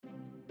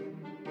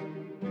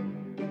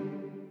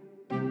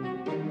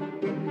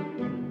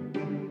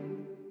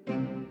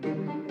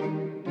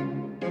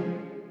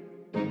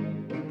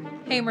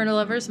Hey, murder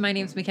lovers. My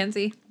name's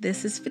Mackenzie.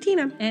 This is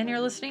Fatina. And you're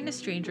listening to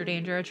Stranger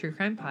Danger, a true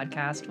crime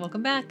podcast.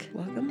 Welcome back.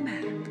 Welcome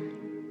back.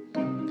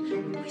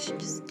 We should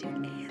just do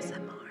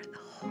ASMR the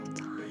whole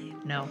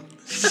time. No.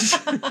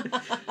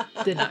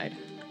 Denied.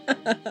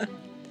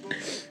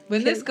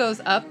 When this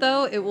goes up,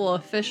 though, it will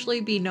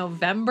officially be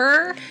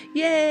November.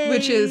 Yay!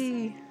 Which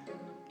is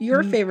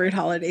your favorite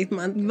holiday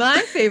month.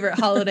 My favorite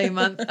holiday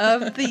month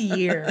of the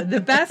year. The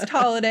best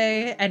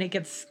holiday, and it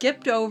gets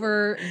skipped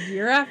over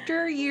year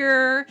after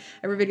year.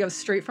 Everybody goes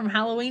straight from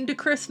Halloween to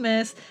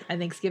Christmas, and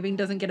Thanksgiving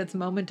doesn't get its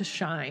moment to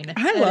shine.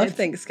 I love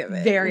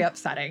Thanksgiving. Very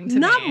upsetting to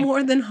me. Not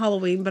more than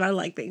Halloween, but I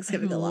like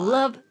Thanksgiving a lot.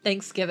 Love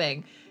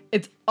Thanksgiving.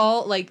 It's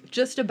all like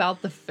just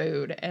about the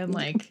food and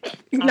like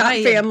not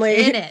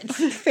family in it.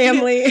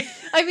 Family.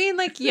 I mean,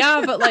 like,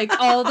 yeah, but like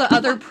all the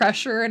other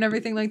pressure and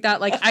everything like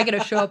that. Like, I got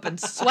to show up in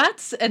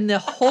sweats, and the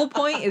whole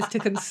point is to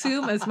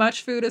consume as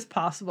much food as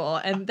possible,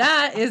 and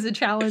that is a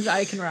challenge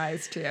I can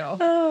rise to.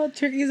 Oh,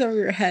 turkeys over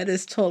your head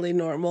is totally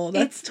normal.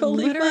 That's it's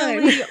totally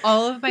literally fine.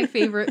 all of my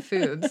favorite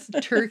foods: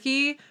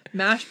 turkey,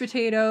 mashed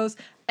potatoes.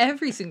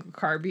 Every single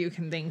carb you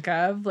can think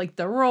of, like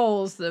the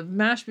rolls, the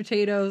mashed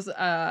potatoes,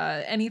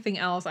 anything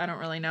else, I don't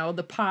really know.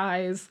 The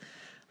pies,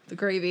 the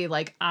gravy,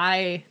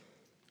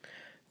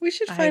 we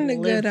should find a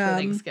good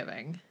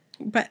Thanksgiving.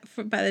 But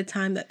by the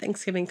time that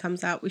Thanksgiving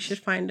comes out, we should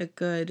find a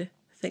good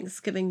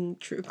Thanksgiving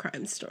true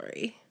crime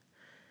story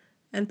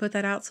and put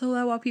that out so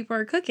that while people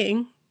are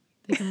cooking,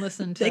 they can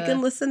listen to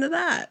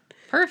that.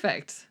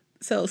 Perfect.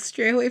 So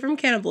stray away from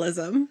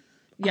cannibalism.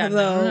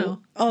 Yeah,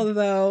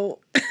 although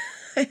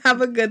I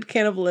have a good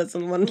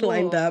cannibalism one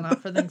lined up.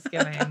 Not for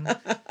Thanksgiving.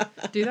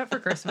 Do that for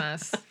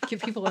Christmas. Give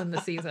people in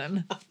the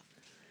season.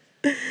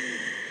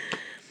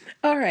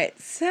 All right.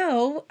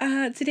 So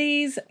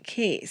today's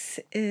case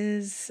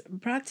is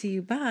brought to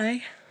you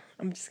by...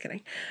 I'm just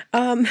kidding.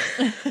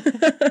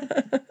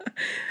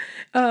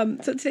 So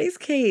today's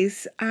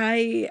case,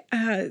 I,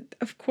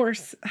 of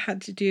course,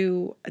 had to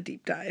do a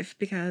deep dive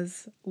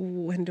because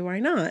when do I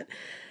not?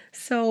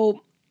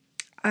 So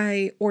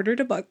I ordered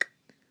a book,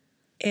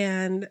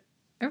 and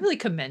I really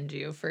commend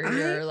you for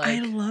your I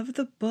love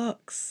the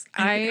books.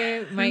 My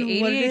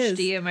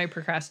ADHD and my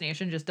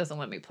procrastination just doesn't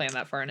let me plan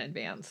that far in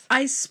advance.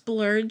 I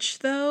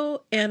splurged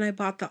though, and I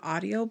bought the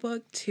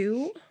audiobook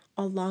too,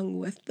 along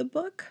with the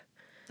book.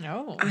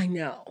 Oh. I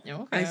know.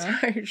 Okay. I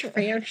charge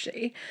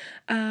fancy.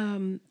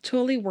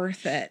 Totally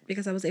worth it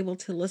because I was able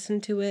to listen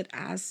to it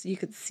as you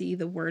could see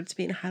the words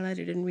being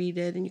highlighted and read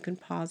it, and you can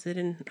pause it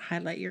and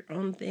highlight your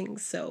own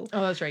things. So.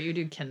 Oh, that's right. You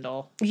do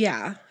Kindle.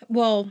 Yeah.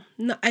 Well,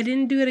 no, I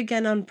didn't do it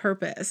again on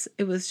purpose.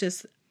 It was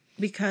just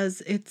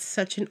because it's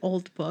such an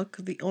old book.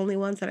 The only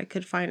ones that I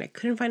could find, I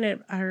couldn't find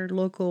it at our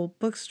local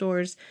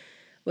bookstores,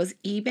 was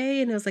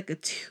eBay, and it was like a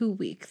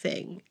 2-week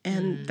thing.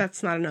 And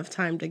that's not enough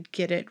time to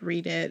get it,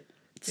 read it.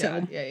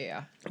 So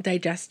yeah.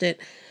 digest it.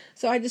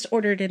 So I just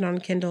ordered it on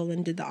Kindle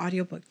and did the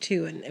audiobook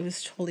too, and it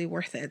was totally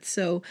worth it.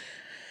 So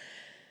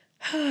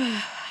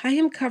I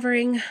am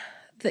covering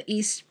the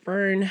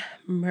Eastburn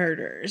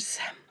murders.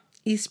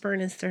 Eastburn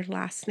is their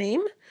last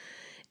name.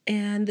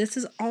 And this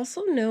is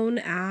also known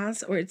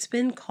as, or it's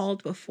been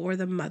called before,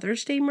 the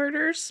Mother's Day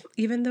murders,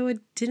 even though it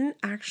didn't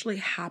actually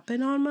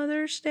happen on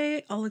Mother's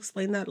Day. I'll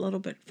explain that a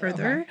little bit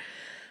further. Okay.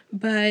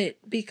 But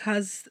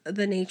because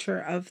the nature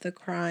of the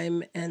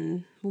crime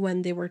and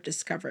when they were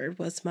discovered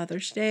was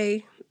Mother's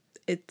Day,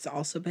 it's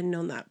also been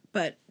known that.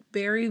 But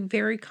very,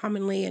 very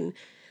commonly, and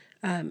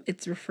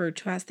it's referred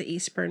to as the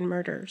Eastburn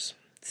murders.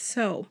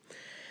 So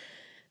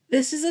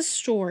this is a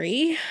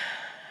story,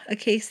 a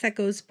case that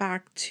goes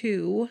back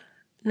to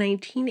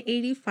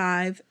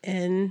 1985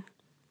 in,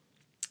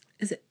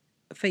 is it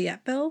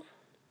Fayetteville?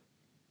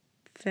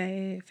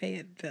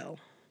 Fayetteville.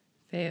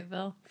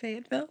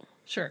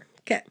 Sure.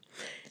 Okay.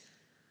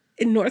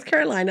 In North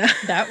Carolina.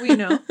 That we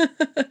know.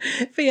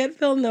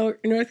 Fayetteville,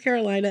 North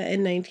Carolina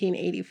in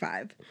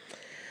 1985.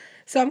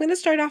 So I'm going to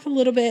start off a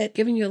little bit,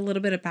 giving you a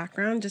little bit of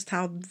background, just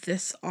how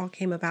this all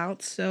came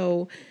about.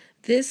 So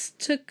this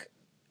took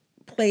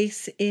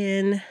place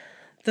in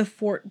the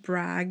Fort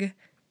Bragg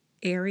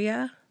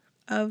area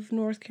of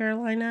North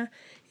Carolina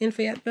in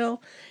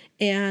Fayetteville.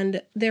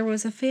 And there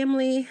was a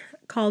family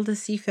called the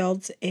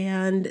Seafields,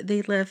 and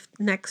they lived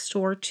next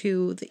door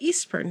to the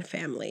Eastburn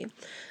family.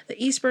 The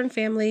Eastburn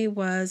family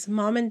was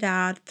mom and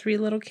dad, 3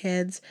 little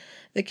kids.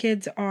 The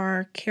kids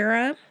are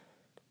Kara.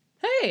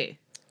 Hey.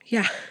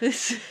 Yeah.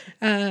 Is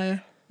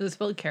it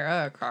spelled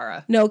Kara or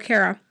Kara? No,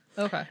 Kara.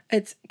 Okay.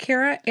 It's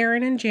Kara,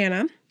 Aaron, and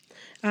Jana.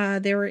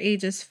 They were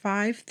ages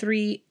 5,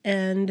 3,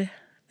 and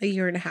a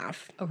year and a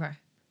half. Okay.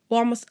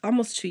 Well,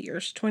 almost 2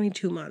 years,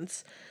 22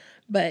 months.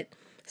 But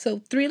so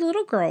 3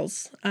 little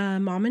girls,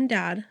 mom and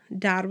dad.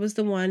 Dad was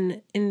the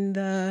one in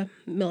the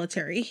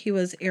military. He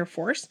was Air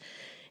Force.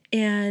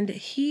 And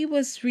he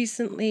was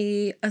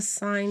recently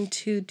assigned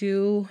to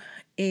do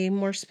a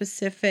more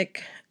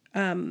specific,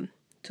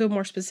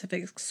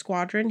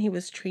 squadron. He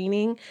was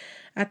training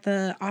at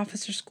the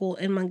officer school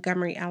in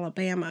Montgomery,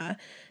 Alabama.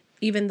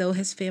 Even though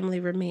his family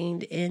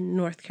remained in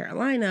North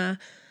Carolina,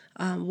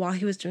 while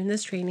he was doing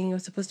this training. It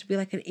was supposed to be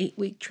like an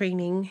 8-week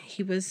training.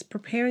 He was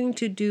preparing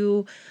to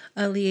do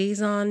a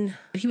liaison.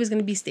 He was going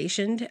to be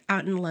stationed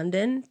out in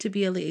London to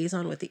be a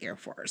liaison with the Air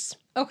Force.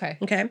 Okay.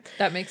 Okay.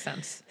 That makes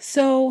sense.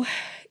 So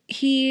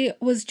he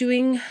was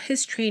doing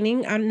his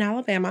training out in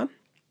Alabama.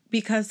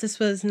 Because this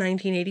was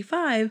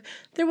 1985,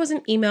 there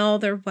wasn't email,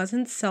 there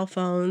wasn't cell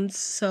phones.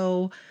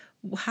 So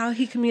how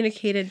he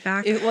communicated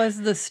back. It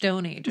was the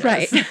Stone Ages.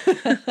 Right.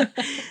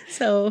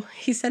 So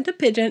he sent a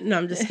pigeon. No,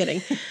 I'm just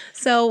kidding.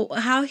 So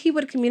how he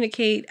would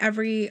communicate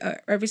every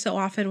so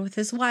often with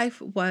his wife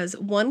was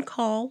one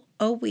call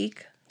a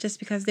week, just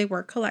because they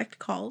were collect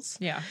calls.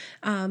 Yeah.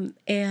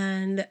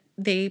 And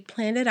they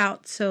planned it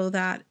out so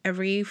that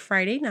every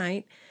Friday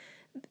night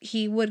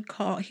he would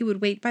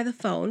wait by the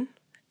phone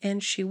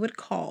and she would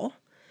call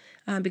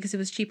because it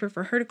was cheaper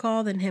for her to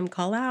call than him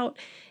call out.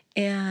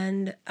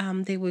 And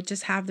they would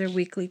just have their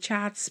weekly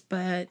chats,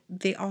 but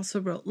they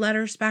also wrote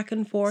letters back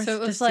and forth. So it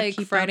was like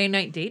Friday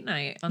night date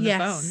night on the phone.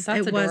 That's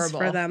adorable. Was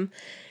for them.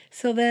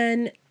 So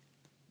then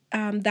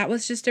that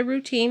was just a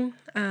routine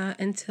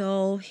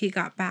until he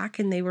got back.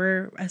 And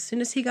as soon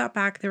as he got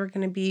back, they were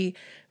going to be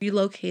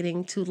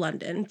relocating to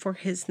London for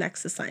his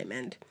next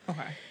assignment.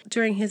 Okay.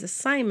 During his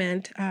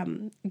assignment,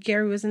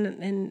 Gary was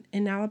in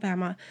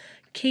Alabama.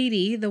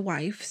 Katie, the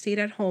wife, stayed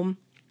at home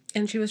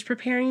and she was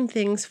preparing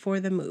things for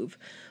the move.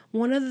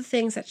 One of the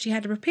things that she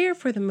had to prepare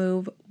for the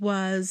move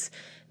was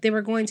they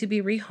were going to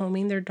be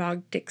rehoming their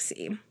dog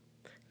Dixie.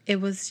 It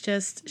was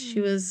just,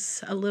 she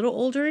was a little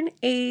older in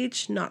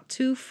age, not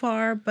too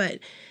far, but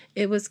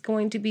it was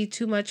going to be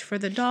too much for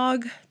the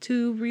dog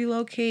to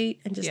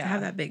relocate and just to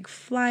have that big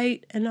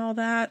flight and all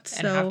that.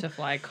 And have to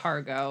fly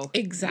cargo.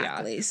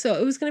 Exactly. Yeah. So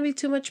it was going to be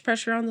too much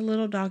pressure on the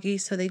little doggy.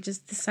 So they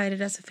just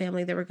decided as a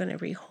family they were going to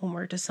rehome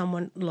her to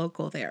someone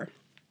local there.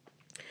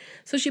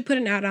 So she put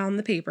an ad on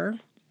the paper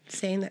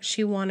saying that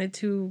she wanted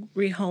to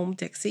rehome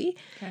Dixie.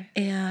 Okay.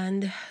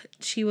 And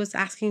she was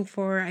asking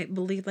for, I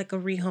believe, like a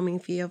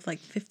rehoming fee of like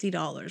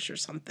 $50 or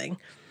something.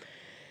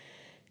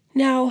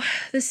 Now,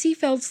 the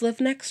Seafelds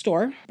lived next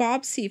door.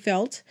 Bob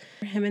Seafeld,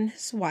 him and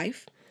his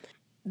wife,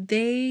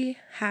 they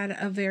had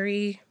a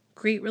very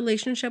great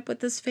relationship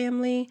with this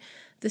family.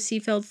 The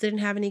Seafelds didn't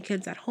have any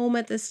kids at home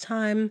at this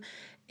time.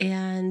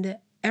 And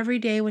every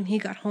day when he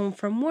got home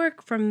from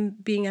work, from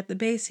being at the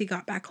base, he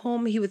got back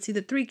home, he would see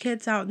the 3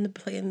 kids out in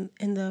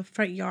the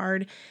front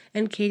yard,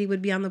 and Katie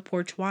would be on the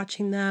porch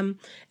watching them,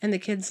 and the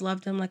kids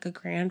loved him like a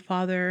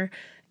grandfather.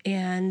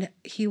 And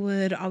he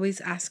would always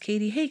ask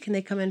Katie, hey, can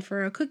they come in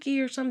for a cookie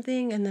or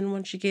something? And then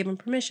when she gave him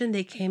permission,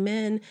 they came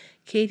in.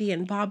 Katie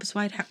and Bob's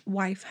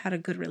wife had a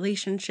good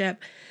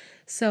relationship.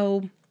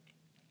 So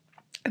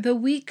the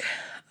week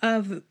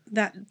of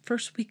that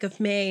first week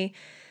of May,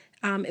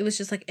 it was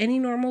just like any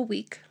normal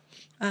week.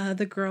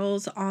 The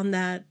girls on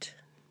that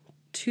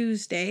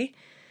Tuesday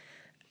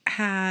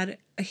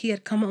he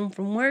had come home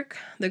from work.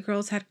 The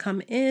girls had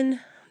come in.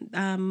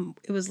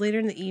 It was later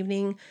in the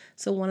evening.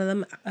 So one of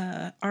them,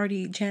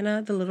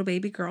 Jana, the little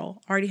baby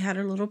girl, already had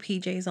her little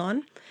PJs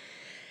on.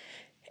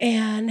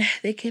 And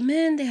they came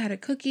in, they had a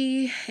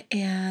cookie,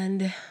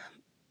 and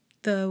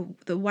the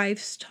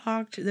wives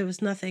talked. There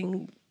was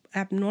nothing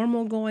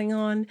abnormal going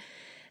on.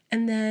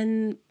 And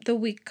then the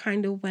week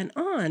kind of went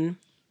on.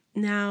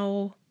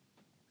 Now,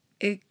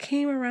 it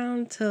came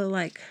around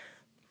to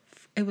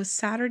it was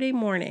Saturday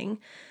morning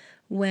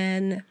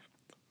when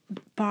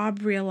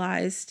Bob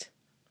realized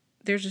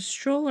there's a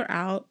stroller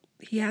out.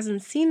 He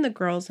hasn't seen the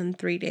girls in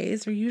 3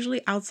 days. They're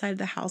usually outside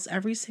the house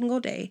every single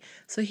day.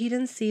 So he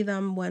didn't see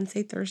them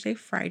Wednesday, Thursday,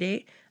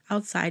 Friday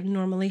outside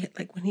normally,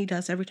 like when he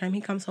does every time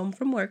he comes home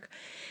from work.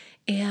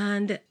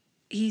 And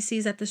he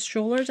sees that the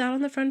stroller's out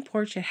on the front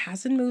porch. It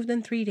hasn't moved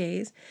in 3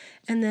 days.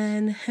 And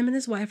then him and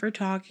his wife are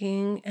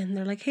talking and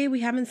they're like, hey, we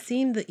haven't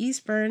seen the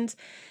Eastburns.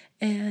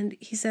 And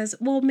he says,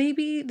 well,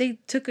 maybe they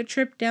took a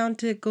trip down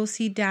to go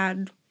see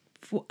Dad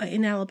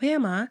in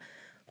Alabama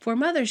for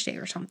Mother's Day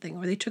or something.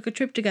 Or they took a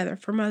trip together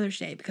for Mother's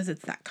Day because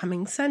it's that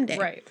coming Sunday.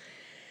 Right.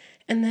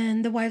 And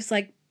then the wife's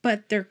like,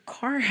 but their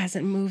car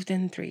hasn't moved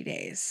in 3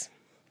 days.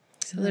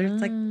 So they're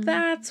like,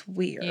 that's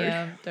weird.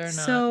 Yeah, they're not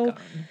So gone.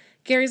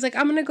 Gary's like,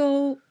 I'm going to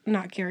go,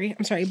 not Gary,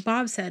 I'm sorry,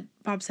 Bob said,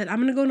 I'm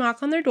going to go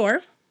knock on their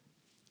door.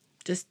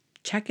 Just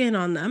check in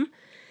on them.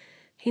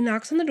 He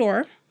knocks on the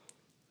door.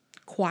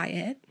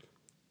 Quiet.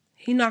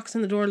 He knocks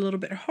on the door a little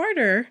bit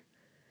harder.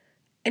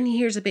 And he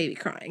hears a baby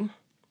crying.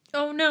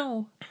 Oh,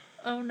 no.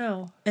 Oh,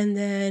 no. And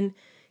then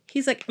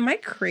he's like, am I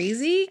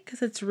crazy?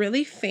 Because it's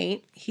really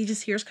faint. He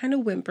just hears kind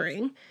of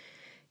whimpering.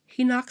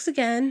 He knocks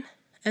again,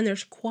 and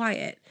there's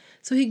quiet.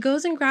 So he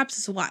goes and grabs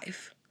his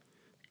wife.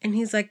 And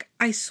he's like,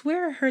 I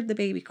swear I heard the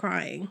baby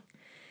crying.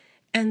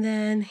 And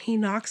then he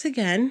knocks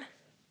again,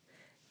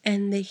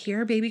 and they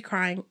hear a baby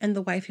crying, and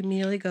the wife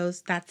immediately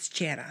goes, that's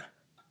Jana.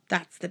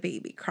 That's the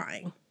baby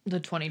crying. The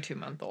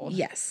 22-month-old.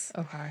 Yes.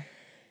 Okay.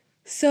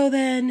 So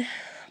then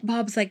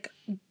Bob's like,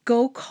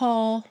 go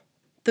call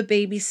the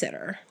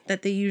babysitter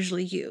that they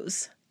usually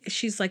use.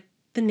 She's like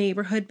the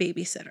neighborhood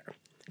babysitter.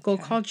 Go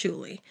call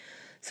Julie.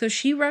 So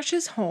she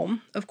rushes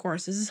home. Of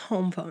course, this is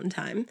home phone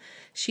time.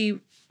 She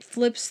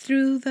flips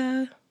through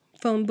the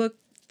phone book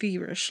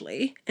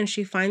feverishly and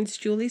she finds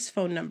Julie's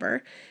phone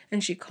number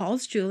and she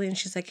calls Julie and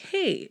she's like,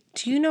 "Hey,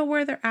 do you know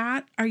where they're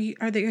at?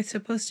 Are they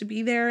supposed to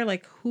be there?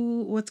 Like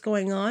what's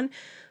going on?"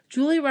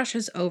 Julie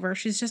rushes over.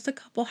 She's just a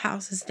couple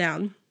houses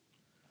down.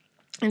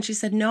 And she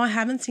said, "No, I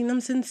haven't seen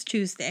them since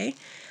Tuesday.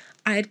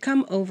 I had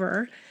come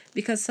over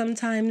because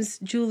sometimes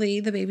Julie,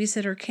 the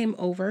babysitter, came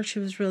over. She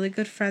was really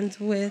good friends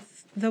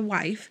with the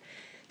wife.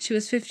 She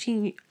was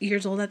 15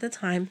 years old at the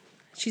time.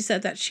 She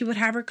said that she would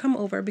have her come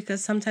over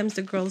because sometimes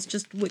the girls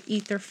just would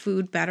eat their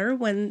food better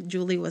when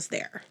Julie was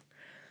there.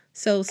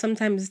 So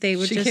sometimes they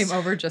would She came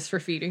over just for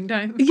feeding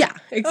time? Yeah,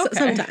 Okay.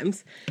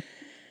 sometimes.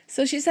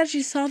 So she said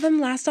she saw them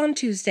last on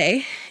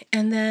Tuesday,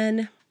 and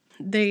then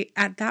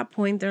at that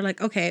point, they're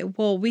like, "Okay,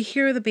 well, we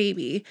hear the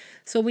baby,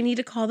 so we need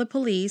to call the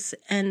police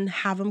and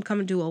have them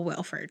come do a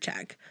welfare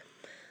check."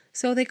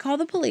 So they call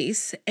the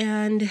police,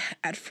 and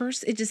at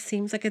first it just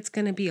seems like it's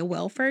going to be a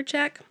welfare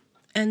check.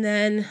 And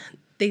then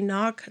they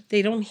knock,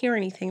 they don't hear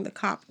anything, the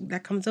cop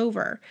that comes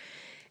over.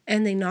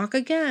 And they knock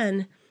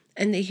again,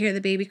 and they hear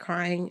the baby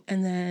crying.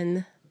 And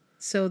then,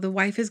 so the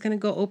wife is going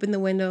to go open the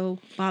window.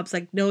 Bob's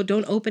like, "No,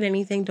 don't open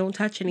anything, don't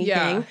touch anything."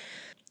 Yeah.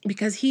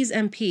 Because he's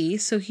MP,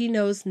 so he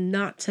knows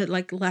not to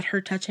like let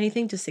her touch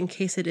anything just in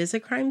case it is a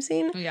crime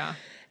scene. Yeah.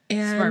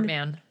 And smart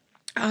man.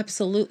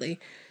 Absolutely.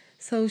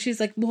 So she's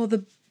like, "Well,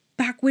 the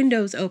back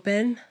window's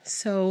open."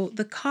 So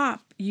the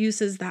cop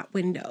uses that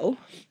window.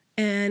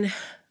 And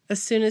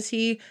as soon as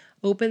he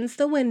opens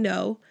the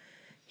window,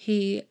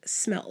 he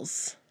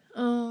smells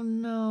Oh,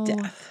 no.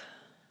 death.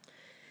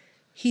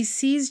 He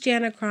sees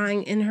Jana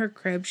crying in her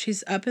crib.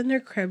 She's up in her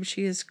crib.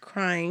 She is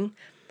crying.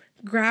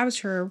 Grabs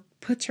her,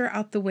 puts her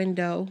out the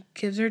window,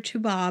 gives her to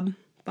Bob.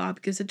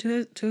 Bob gives it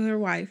to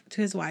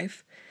his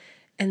wife.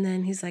 And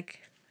then he's like,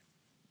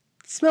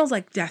 "It smells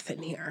like death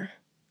in here.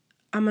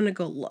 I'm going to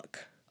go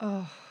look."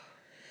 Oh.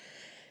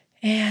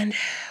 And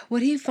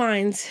what he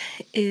finds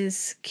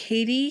is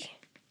Katie,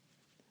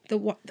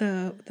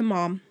 the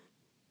mom,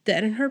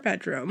 dead in her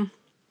bedroom,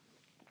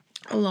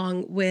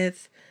 along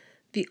with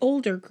the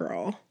older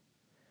girl,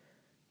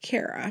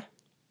 Kara.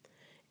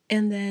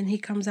 And then he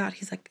comes out,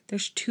 he's like,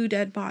 "There's 2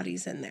 dead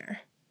bodies in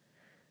there."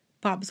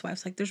 Bob's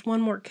wife's like, "There's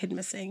one more kid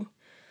missing."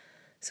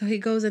 So he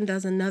goes and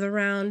does another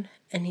round,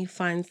 and he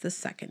finds the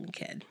second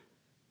kid.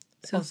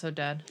 So Also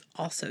dead.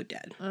 Also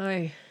dead.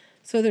 Ay.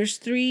 So there's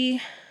 3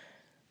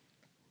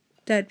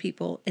 dead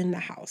people in the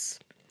house.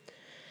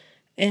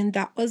 And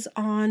that was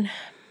on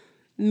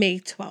May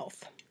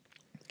 12th.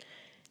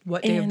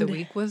 What day of the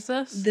week was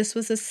this? This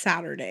was a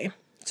Saturday.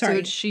 Sorry.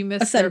 So she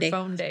missed their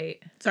phone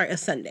date. Sorry, a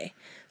Sunday.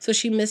 So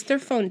she missed their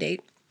phone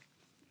date.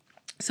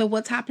 So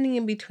what's happening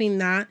in between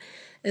that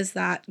is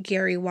that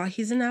Gary, while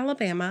he's in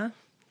Alabama,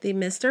 they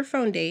missed their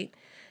phone date.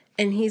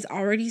 And he's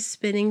already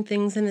spinning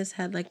things in his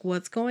head, like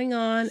what's going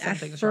on.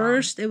 Something's At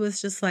first, it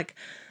was just like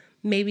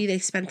maybe they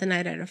spent the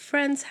night at a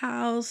friend's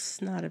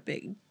house, not a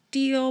big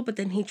deal. But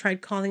then he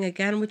tried calling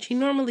again, which he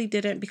normally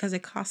didn't because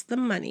it cost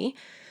them money.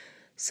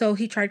 So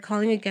he tried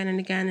calling again and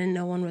again, and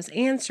no one was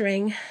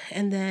answering.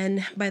 And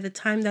then by the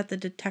time that the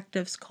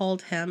detectives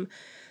called him,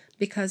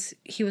 because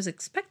he was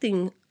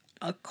expecting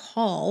a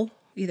call,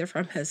 either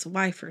from his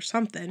wife or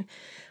something,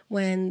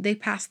 when they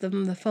passed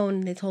them the phone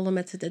and they told him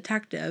it's a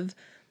detective,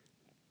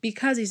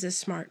 because he's a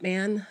smart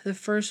man, the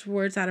first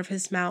words out of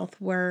his mouth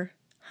were,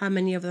 "How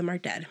many of them are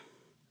dead?"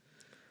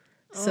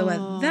 So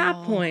at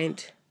that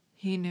point,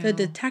 he knew. The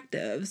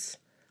detectives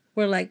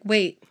were like,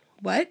 "Wait,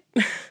 what?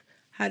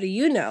 How do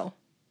you know?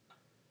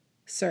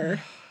 Sir,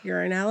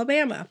 you're in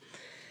Alabama."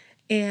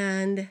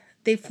 And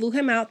they flew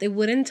him out. They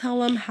wouldn't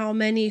tell him how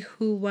many,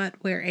 who, what,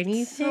 where,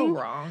 anything. So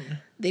wrong.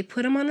 They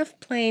put him on a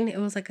plane. It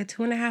was like a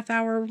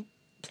 2.5-hour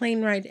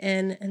plane ride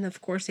in. And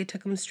of course, they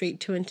took him straight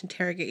to an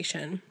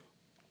interrogation.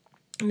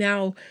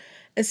 Now,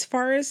 as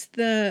far as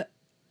the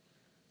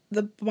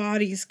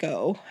bodies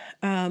go,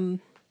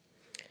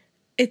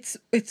 it's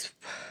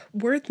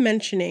worth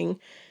mentioning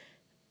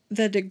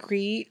the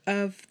degree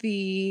of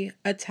the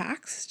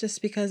attacks,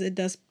 just because it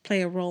does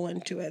play a role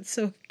into it.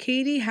 So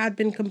Katie had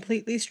been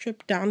completely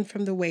stripped down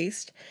from the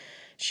waist.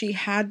 She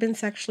had been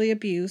sexually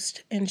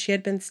abused, and she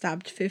had been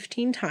stabbed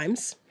 15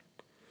 times.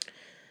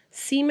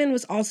 Semen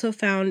was also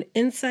found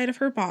inside of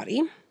her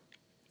body.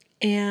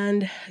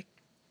 And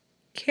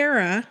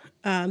Kara,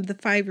 the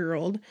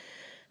 5-year-old,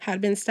 had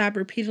been stabbed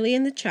repeatedly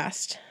in the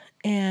chest.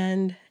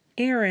 And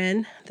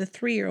Aaron, the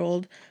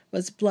 3-year-old,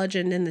 was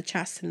bludgeoned in the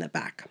chest and the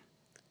back.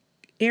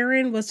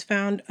 Aaron was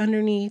found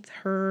underneath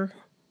her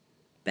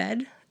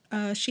bed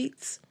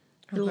sheets.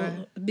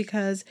 Okay.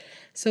 Because,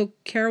 so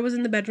Kara was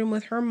in the bedroom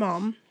with her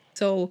mom.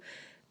 So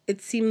it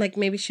seemed like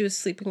maybe she was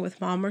sleeping with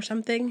mom or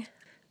something.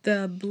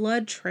 The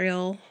blood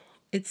trail,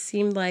 it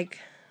seemed like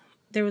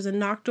there was a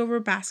knocked over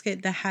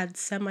basket that had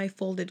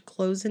semi-folded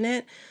clothes in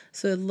it.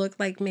 So it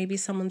looked like maybe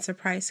someone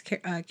surprised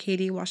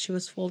Katie while she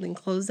was folding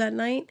clothes that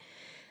night.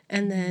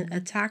 And then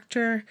attacked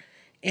her.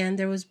 And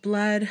there was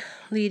blood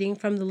leading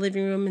from the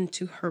living room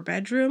into her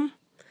bedroom.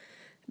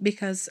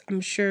 because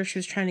I'm sure she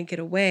was trying to get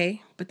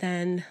away. But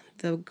then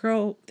there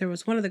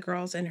was one of the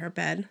girls in her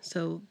bed,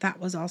 so that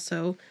was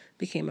also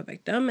became a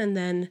victim. And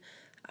then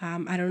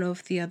I don't know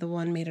if the other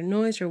one made a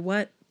noise or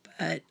what,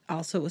 but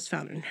also was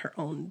found in her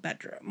own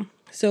bedroom.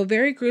 So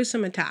very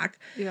gruesome attack.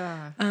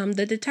 Yeah.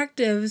 The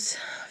detectives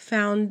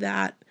found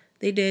that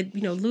they did,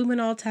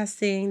 luminol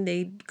testing.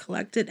 They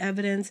collected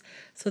evidence.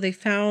 So they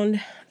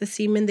found the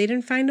semen. They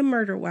didn't find a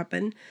murder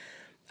weapon.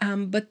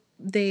 But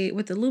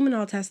with the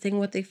luminol testing,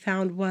 what they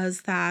found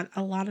was that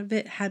a lot of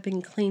it had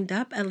been cleaned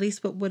up. At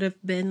least what would have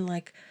been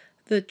like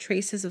the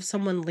traces of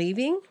someone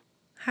leaving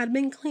had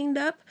been cleaned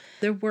up.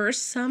 There were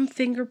some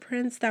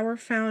fingerprints that were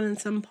found and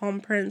some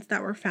palm prints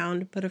that were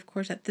found. But of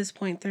course, at this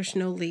point, there's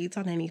no leads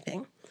on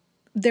anything.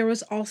 There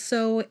was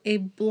also a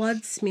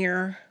blood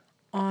smear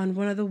on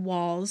one of the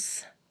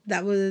walls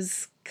that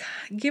was,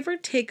 give or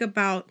take,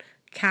 about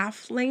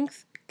calf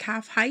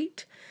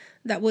height.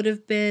 That would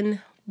have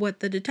been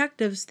what the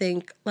detectives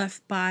think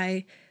left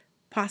by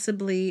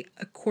possibly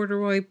a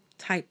corduroy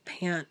type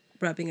pant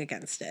rubbing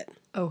against it.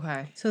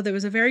 Okay. So there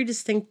was a very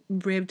distinct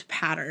ribbed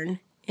pattern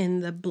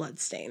in the blood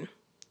stain.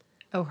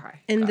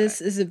 Okay. And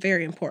this is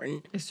very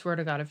important. I swear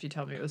to God, if you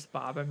tell me it was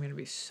Bob, I'm going to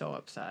be so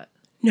upset.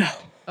 No.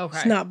 Okay.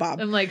 It's not Bob.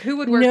 I'm like, who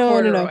would wear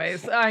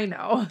corduroys? No. I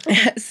know.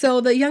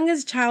 So the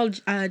youngest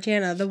child,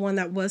 Jana, the one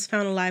that was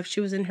found alive,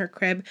 she was in her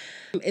crib.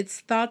 It's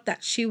thought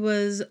that she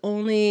was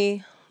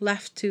only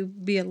left to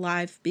be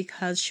alive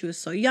because she was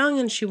so young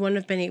and she wouldn't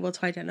have been able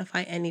to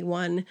identify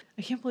anyone.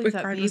 I can't believe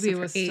that baby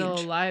was still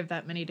alive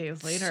that many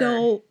days later.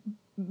 So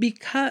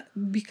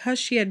because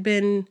she had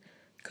been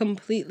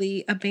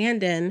completely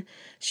abandoned,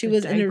 she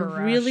was in a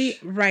really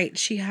right.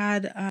 She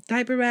had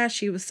diaper rash.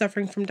 She was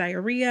suffering from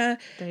diarrhea.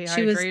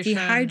 She was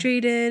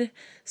dehydrated.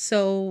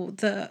 So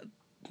the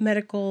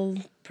medical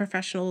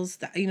professionals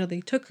that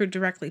they took her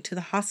directly to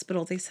the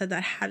hospital. They said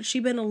that had she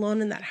been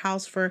alone in that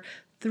house for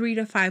 3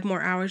 to 5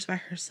 more hours by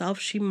herself,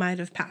 she might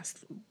have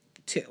passed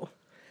too,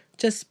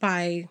 just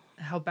by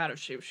how bad of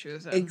shape she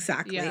was in.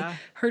 Exactly. Yeah.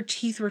 Her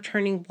teeth were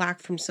turning black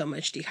from so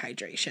much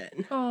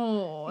dehydration.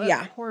 Oh,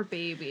 yeah. Poor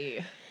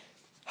baby.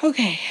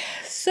 Okay,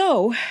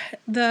 so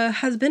the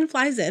husband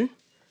flies in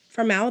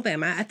from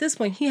Alabama. At this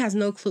point, he has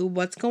no clue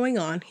what's going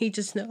on. He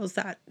just knows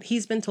that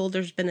he's been told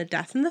there's been a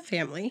death in the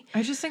family.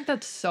 I just think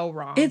that's so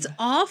wrong. It's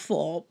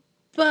awful,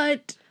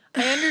 but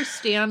I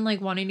understand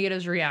wanting to get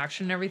his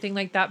reaction and everything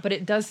like that, but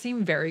it does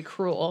seem very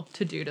cruel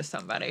to do to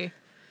somebody.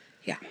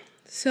 Yeah.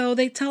 So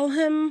they tell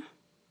him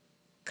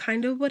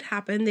kind of what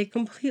happened. They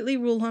completely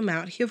rule him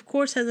out. He, of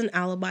course, has an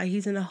alibi.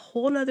 He's in a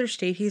whole nother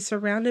state. He's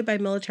surrounded by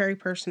military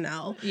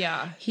personnel.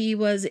 Yeah. He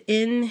was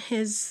in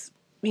his,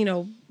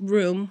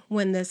 room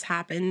when this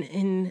happened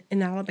in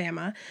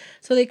Alabama.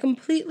 So they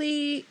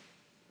completely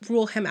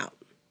rule him out.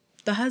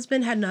 The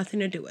husband had nothing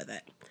to do with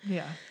it.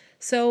 Yeah.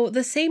 So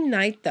the same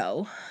night,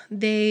 though,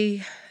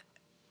 they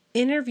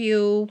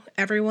interview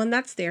everyone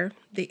that's there.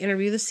 They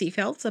interview the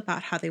Seafelds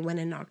about how they went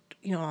and knocked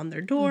on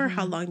their door,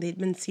 how long they'd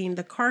been seeing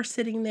the car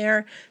sitting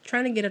there,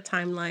 trying to get a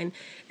timeline.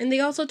 And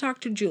they also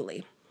talked to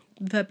Julie,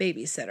 the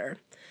babysitter,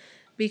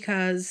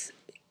 because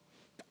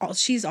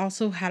she's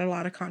also had a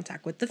lot of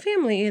contact with the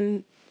family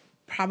and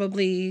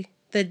probably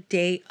the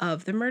day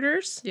of the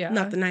murders. Yeah.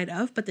 Not the night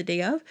of, but the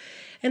day of.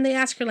 And they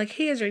ask her,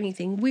 hey, is there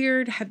anything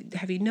weird?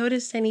 Have you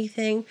noticed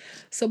anything?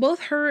 So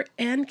both her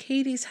and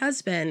Katie's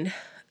husband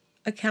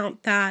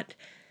account that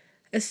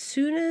as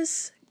soon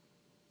as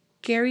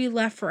Gary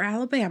left for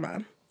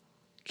Alabama,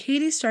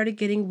 Katie started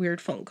getting weird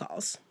phone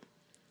calls.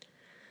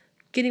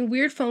 Getting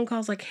weird phone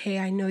calls like, hey,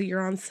 I know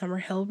you're on Summer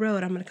Hill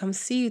Road. I'm going to come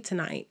see you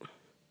tonight.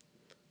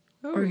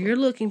 Oh. Or you're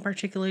looking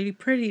particularly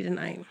pretty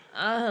tonight.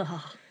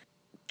 Oh.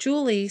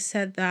 Julie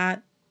said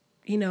that,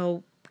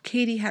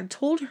 Katie had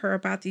told her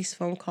about these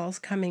phone calls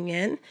coming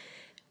in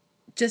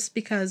just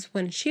because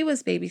when she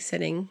was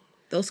babysitting,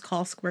 those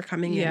calls were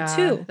coming in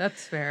too. Yeah,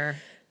 that's fair.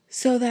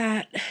 So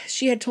that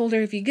she had told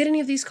her, if you get any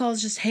of these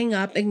calls, just hang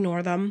up,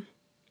 ignore them.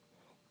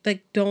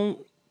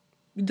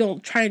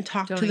 Don't try and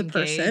talk to the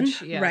person,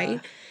 right?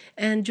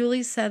 And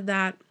Julie said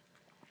that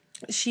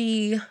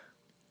she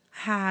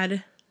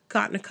had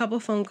gotten a couple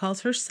phone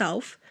calls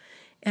herself,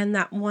 and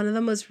that one of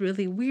them was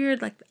really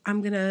weird. I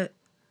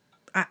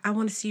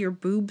want to see your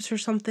boobs or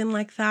something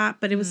like that,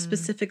 but it was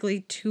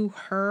specifically to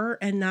her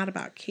and not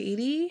about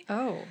Katie.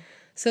 Oh.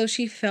 So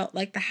she felt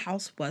like the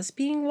house was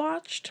being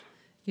watched.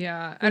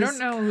 Yeah, I don't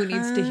know who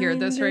needs to hear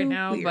this right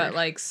now, weird.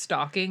 But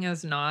stalking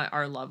is not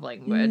our love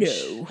language.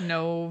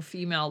 No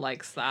female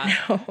likes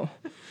that. No.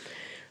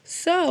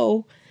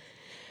 So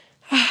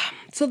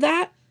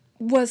that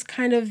was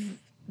kind of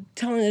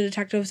telling the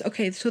detectives,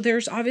 okay, so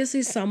there's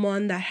obviously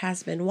someone that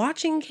has been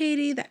watching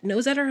Katie, that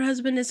knows that her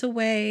husband is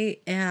away,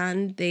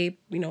 and they,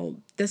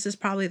 this is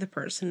probably the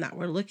person that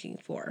we're looking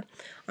for.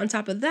 On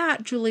top of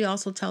that, Julie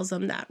also tells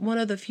them that one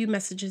of the few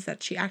messages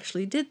that she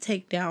actually did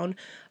take down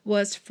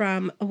was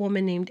from a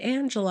woman named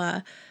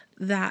Angela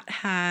that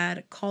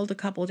had called a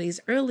couple days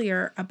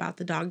earlier about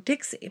the dog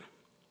Dixie.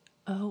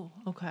 Oh,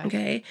 okay.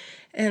 Okay.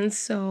 And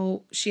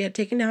so she had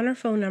taken down her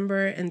phone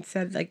number and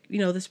said, like,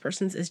 this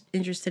person's is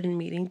interested in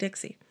meeting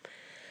Dixie.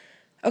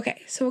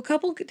 Okay. So a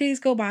couple days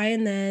go by,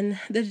 and then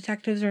the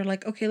detectives are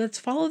like, okay, let's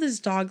follow this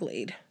dog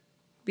lead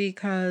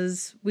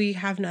because we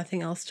have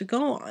nothing else to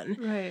go on.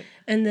 Right.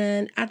 And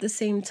then at the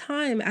same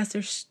time, as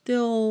they're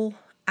still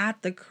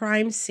at the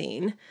crime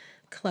scene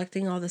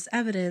collecting all this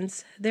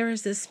evidence, there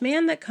is this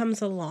man that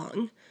comes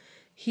along.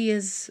 He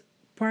is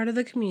part of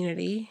the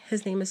community.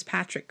 His name is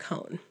Patrick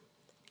Cohn.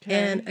 Okay.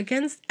 And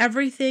against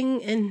everything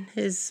in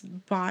his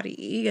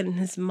body and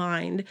his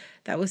mind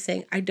that was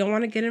saying, I don't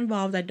want to get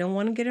involved, I don't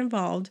want to get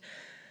involved,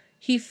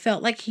 he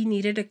felt like he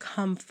needed to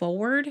come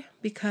forward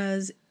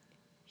because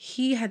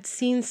he had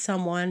seen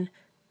someone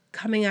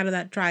coming out of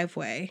that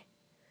driveway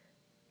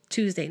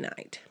Tuesday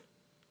night.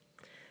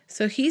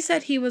 So he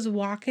said he was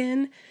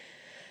walking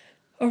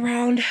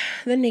around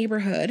the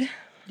neighborhood.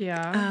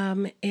 Yeah.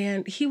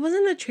 And he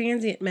wasn't a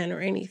transient man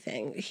or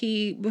anything.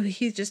 He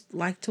just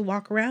liked to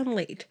walk around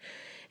late.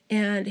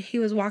 And he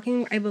was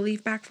walking, I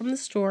believe, back from the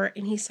store,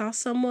 and he saw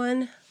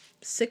someone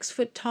 6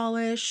 foot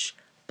tallish,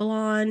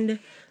 blonde,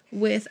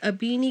 with a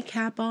beanie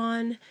cap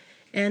on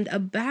and a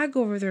bag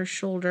over their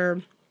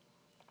shoulder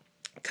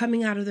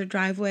coming out of their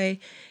driveway.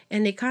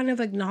 And they kind of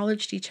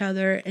acknowledged each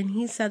other. And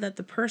he said that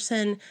the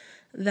person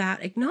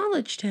that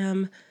acknowledged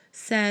him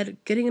said,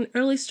 getting an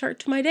early start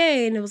to my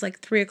day. And it was like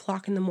 3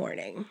 o'clock in the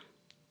morning.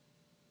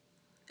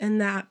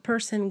 And that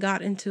person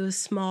got into a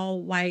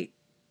small white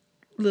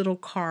little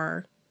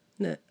car.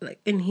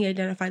 And he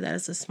identified that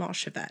as a small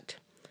Chevette.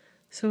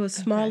 So a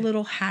small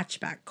little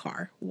hatchback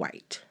car,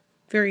 white.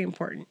 Very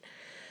important.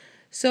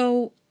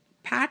 So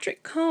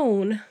Patrick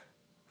Cohn,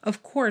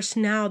 of course,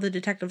 now the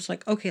detective's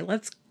like, okay,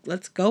 let's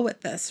go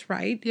with this,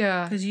 right?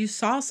 Yeah. Because you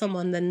saw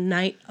someone the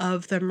night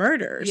of the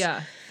murders.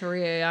 Yeah.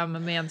 3 a.m. A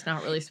man's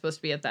not really supposed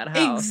to be at that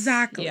house.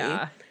 Exactly.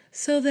 Yeah.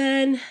 So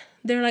then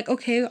they're like,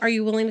 okay, are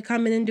you willing to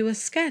come in and do a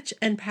sketch?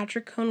 And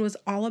Patrick Cohn was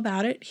all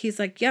about it. He's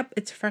like, yep,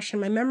 it's fresh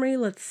in my memory.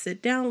 Let's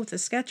sit down with a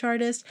sketch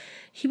artist.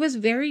 He was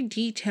very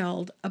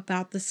detailed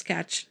about the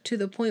sketch to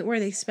the point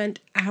where they spent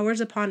hours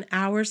upon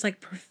hours,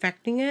 like,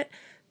 perfecting it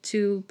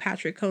to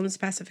Patrick Cohn's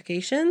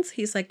specifications.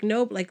 He's like,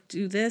 nope, like,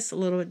 do this a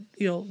little,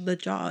 the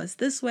jaw is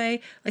this way.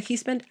 Like, he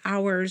spent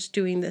hours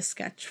doing this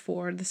sketch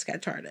for the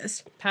sketch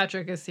artist.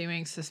 Patrick is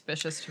seeming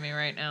suspicious to me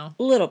right now.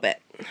 A little bit.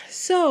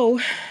 So,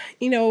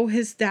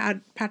 his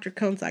dad, Patrick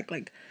Cohn's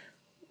like,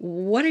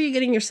 what are you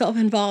getting yourself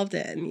involved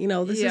in?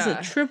 This is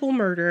a triple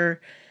murder.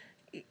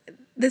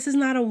 This is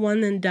not a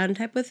one and done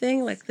type of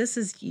thing. Like, this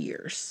is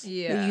years.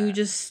 Yeah. You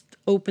just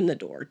open the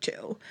door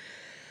to.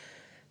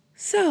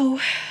 So,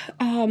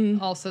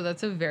 Also,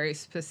 that's a very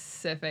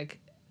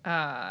specific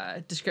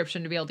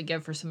description to be able to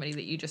give for somebody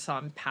that you just saw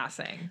in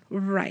passing.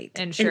 Right.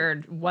 And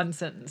shared one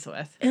sentence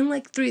with. And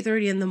like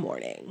 3:30 in the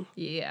morning.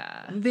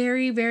 Yeah.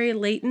 Very, very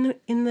late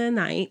in the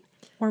night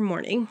or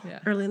morning. Yeah.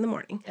 Early in the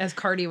morning. As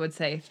Cardi would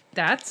say,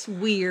 that's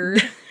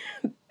weird.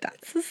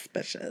 That's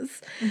suspicious.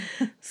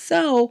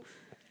 So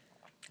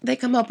they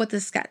come up with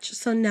a sketch.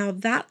 So now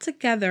that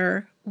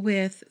together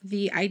with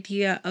the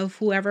idea of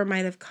whoever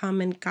might have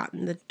come and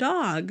gotten the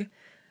dog,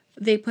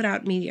 they put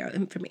out media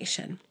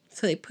information.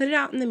 So they put it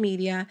out in the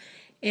media,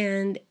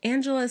 and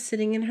Angela is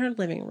sitting in her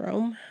living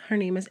room. Her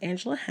name is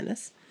Angela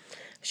Hennis.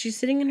 She's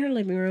sitting in her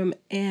living room,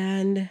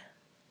 and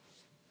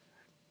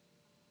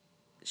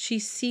she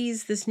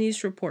sees this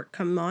news report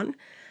come on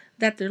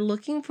that they're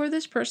looking for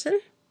this person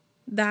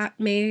that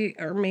may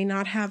or may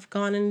not have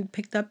gone and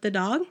picked up the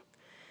dog.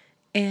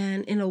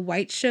 And in a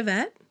white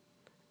Chevette,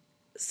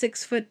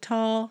 6 foot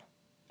tall,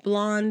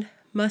 blonde,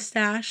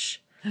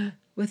 mustache,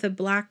 with a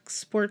black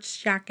sports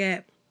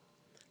jacket.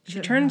 She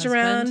turns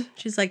around.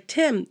 She's like,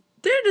 Tim,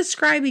 they're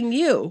describing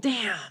you.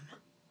 Damn.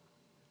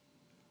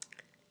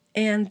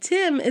 And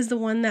Tim is the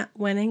one that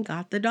went and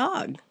got the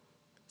dog.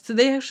 So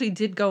they actually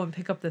did go and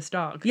pick up this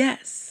dog.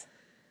 Yes.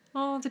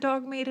 Oh, the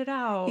dog made it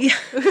out. Yeah.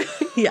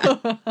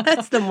 Yeah.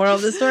 That's the moral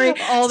of the story.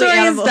 All the story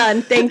animal, is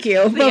done. Thank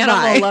you. The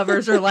animal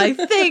lovers are like,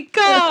 thank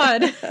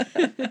God.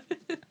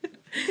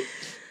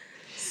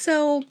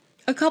 So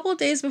a couple of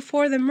days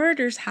before the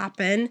murders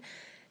happened,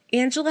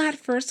 Angela had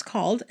first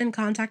called and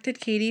contacted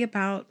Katie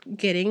about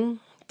getting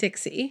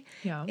Dixie.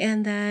 Yeah.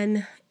 And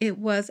then it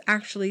was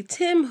actually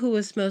Tim who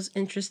was most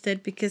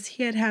interested because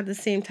he had had the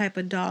same type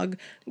of dog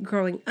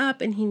growing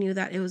up, and he knew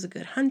that it was a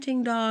good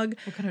hunting dog.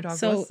 What kind of dog was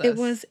So this? it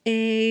was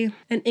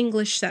an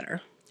English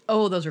setter.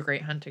 Oh, those are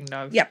great hunting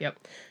dogs.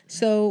 Yep.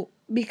 So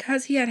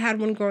because he had had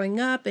one growing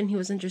up and he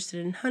was interested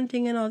in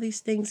hunting and all these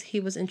things, he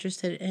was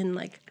interested in,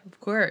 like, Of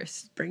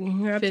course. bringing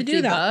her up to 50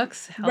 do that.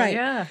 bucks? Hell Right.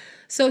 yeah.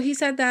 So he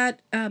said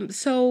that,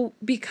 so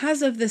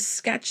because of this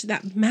sketch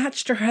that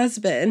matched her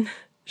husband,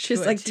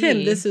 she's To a like, Tim,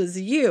 T. this is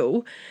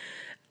you.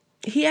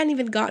 He hadn't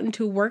even gotten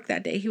to work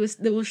that day.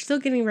 They were still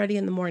getting ready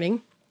in the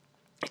morning.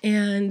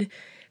 And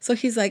so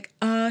he's like,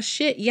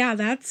 shit, yeah,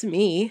 that's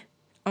me.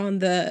 on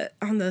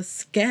the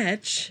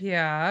sketch.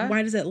 Yeah.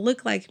 Why does it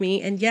look like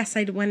me? And yes,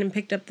 I went and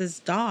picked up this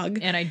dog.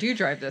 And I do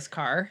drive this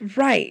car.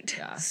 Right.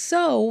 Yeah.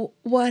 So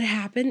what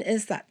happened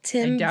is that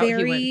Tim I doubt he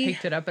went and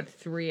picked it up at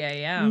 3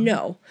 a.m.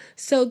 No.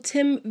 So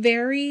Tim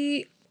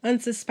very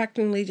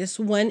unsuspectingly just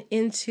went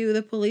into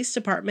the police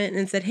department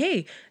and said,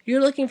 "Hey,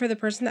 you're looking for the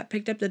person that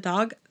picked up the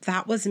dog?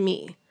 That was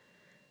me."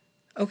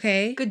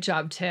 Okay. Good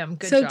job, Tim.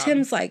 Good so job.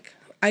 Tim's like,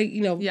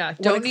 Yeah,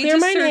 don't need clear to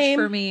my search name.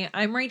 for me.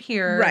 I'm right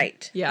here.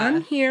 Right. Yeah.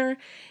 I'm here.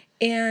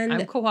 And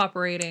I'm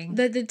cooperating.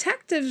 the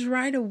detectives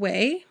right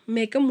away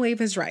make him waive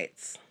his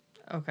rights.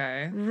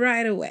 Okay.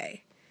 Right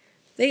away.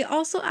 They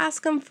also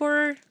ask him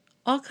for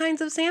all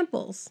kinds of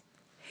samples.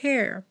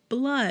 Hair,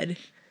 blood.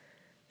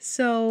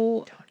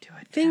 So, Don't do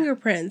it.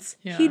 fingerprints.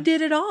 Yeah. He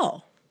did it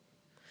all.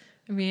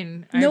 I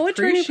mean, No I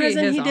attorney appreciate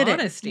present, his he did it.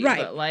 honesty, Right.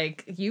 but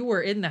like you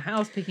were in the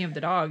house picking up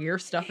the dog, your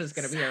stuff is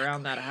going to be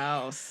around that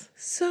house.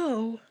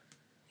 So,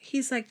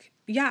 he's like,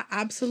 yeah,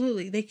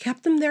 absolutely. They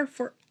kept him there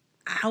for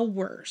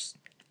hours.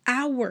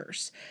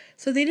 Hours.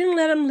 So they didn't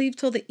let him leave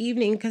till the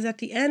evening because at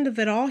the end of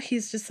it all,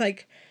 he's just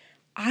like,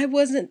 I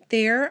wasn't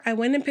there. I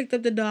went and picked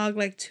up the dog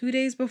like 2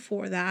 days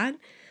before that.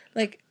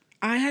 Like,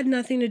 I had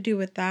nothing to do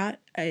with that.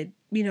 I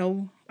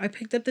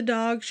picked up the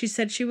dog. She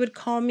said she would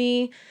call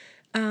me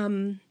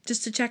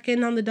just to check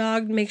in on the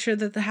dog, make sure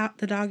that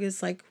the dog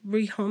is like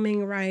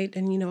rehoming right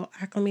and,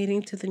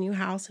 acclimating to the new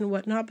house and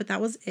whatnot. But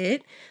that was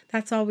it.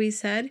 That's all we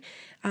said.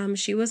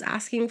 She was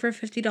asking for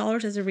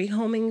 $50 as a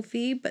rehoming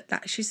fee, but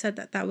she said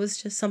that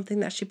was just something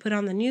that she put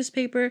on the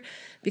newspaper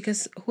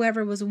because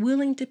whoever was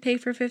willing to pay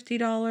for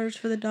 $50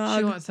 for the dog.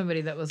 She wants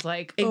somebody that was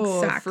like,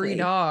 free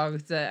dog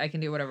that I can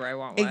do whatever I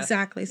want with.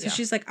 Exactly. So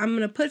she's like, I'm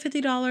going to put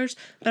 $50,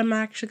 but I'm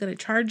not actually going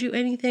to charge you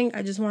anything.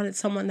 I just wanted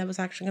someone that was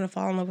actually going to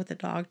fall in love with the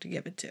dog to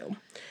give it to.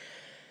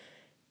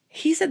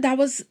 He said that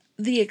was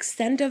the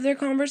extent of their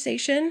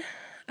conversation.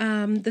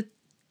 The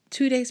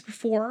 2 days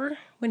before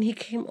when he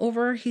came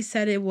over, he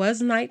said it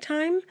was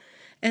nighttime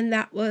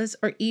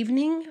or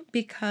evening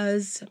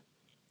because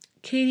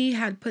Katie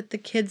had put the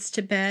kids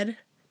to bed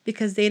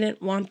because they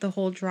didn't want the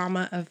whole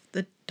drama of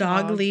the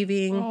dog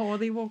leaving. Oh,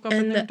 they woke up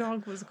and their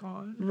dog was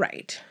gone.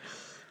 Right.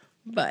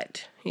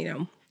 But,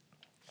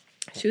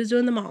 she was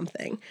doing the mom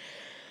thing.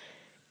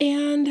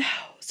 And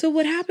so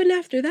what happened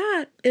after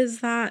that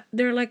is that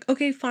they're like,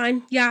 okay,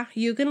 fine. Yeah,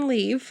 you can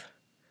leave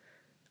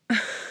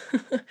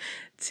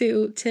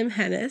to Tim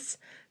Hennis.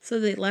 So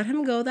they let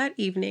him go that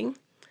evening.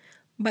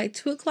 By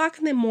 2:00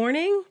 in the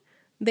morning,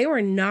 they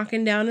were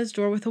knocking down his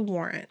door with a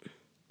warrant.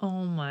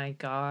 Oh my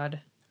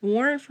God.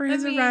 Warrant for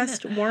his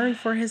arrest, warrant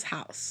for his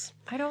house.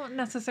 I don't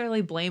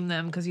necessarily blame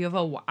them because you have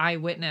a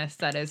eyewitness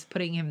that is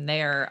putting him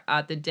there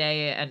at the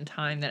day and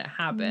time that it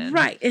happened.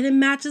 Right. And it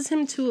matches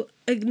him to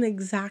an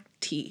exact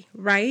T,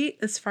 right?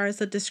 As far as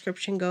the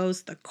description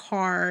goes, the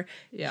car.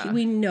 Yeah.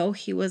 We know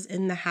he was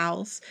in the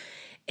house.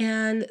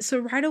 And so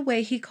right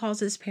away he calls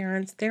his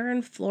parents. They're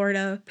in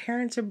Florida.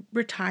 Parents are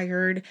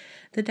retired.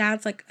 The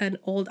dad's like an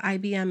old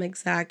IBM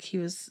exec. He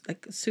was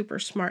like a super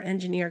smart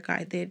engineer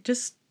guy. They had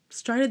just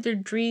started their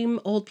dream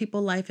old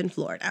people life in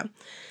Florida.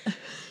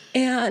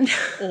 And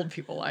old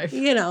people life.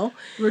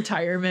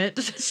 Retirement.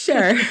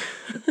 Sure.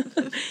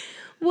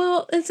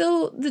 Well, and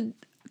so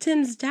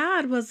Tim's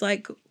dad was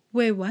like,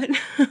 wait, what?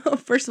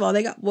 First of all,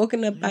 they got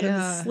woken up out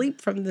of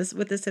sleep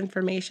with this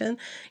information.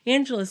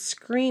 Angela's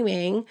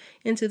screaming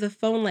into the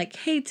phone like,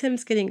 hey,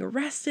 Tim's getting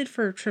arrested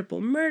for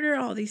triple murder,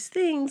 all these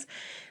things.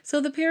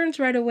 So the parents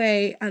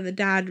the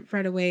dad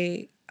right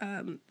away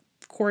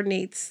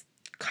coordinates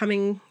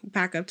coming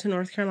back up to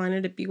North Carolina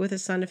to be with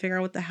his son to figure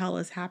out what the hell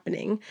is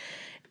happening.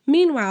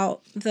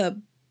 Meanwhile, the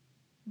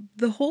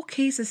whole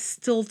case is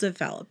still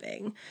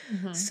developing.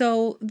 Mm-hmm.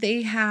 So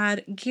they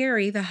had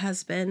Gary, the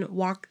husband,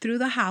 walk through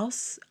the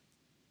house.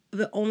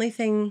 The only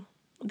thing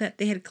that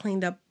they had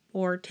cleaned up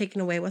or taken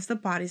away was the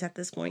bodies at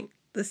this point.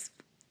 This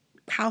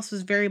house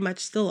was very much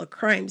still a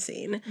crime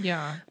scene.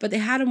 Yeah. But they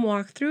had him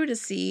walk through to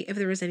see if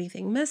there was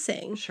anything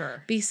missing.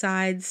 Sure.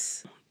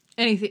 Besides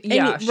anything.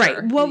 Yeah, sure.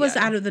 Right. What was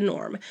out of the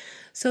norm.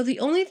 So the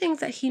only things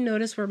that he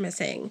noticed were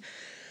missing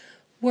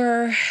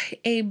were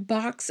a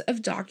box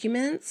of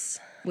documents,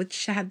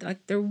 which had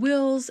like their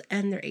wills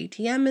and their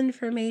ATM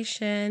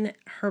information.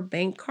 Her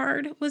bank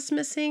card was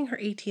missing. Her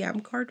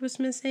ATM card was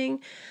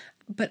missing.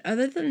 But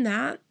other than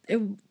that,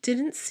 it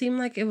didn't seem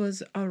like it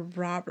was a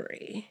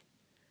robbery.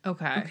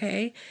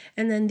 Okay.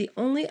 And then the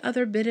only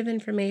other bit of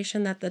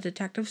information that the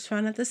detectives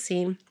found at the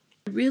scene,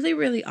 really,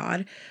 really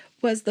odd,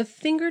 was the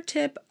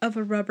fingertip of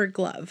a rubber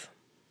glove,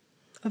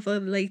 of a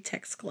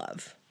latex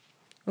glove.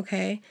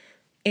 Okay.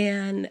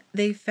 And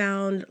they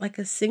found like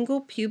a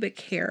single pubic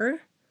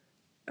hair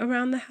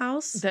around the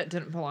house. That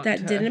didn't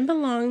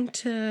belong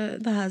to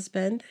the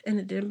husband, and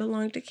it didn't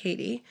belong to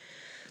Katie.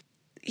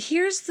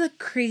 Here's the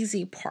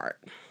crazy part.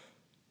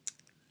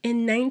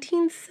 In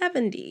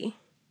 1970,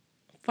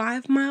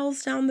 5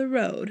 miles down the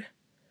road,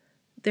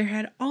 there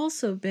had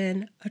also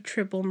been a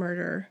triple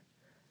murder,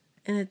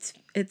 and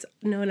it's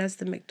known as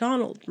the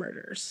McDonald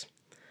murders.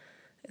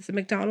 It's a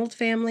McDonald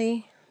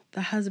family.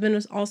 The husband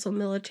was also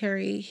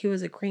military. He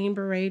was a Green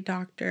Beret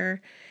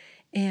doctor.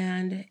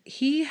 And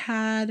he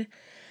had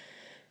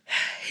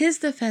his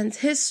defense,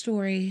 his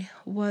story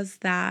was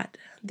that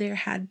there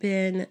had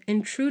been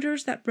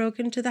intruders that broke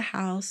into the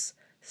house,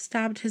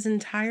 stabbed his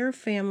entire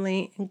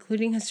family,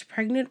 including his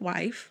pregnant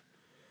wife,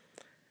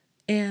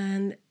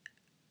 and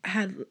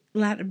had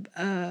let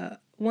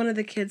one of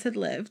the kids had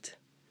lived,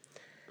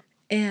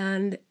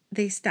 and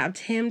they stabbed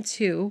him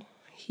too.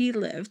 He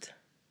lived.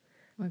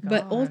 Oh my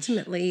But gosh.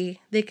 ultimately,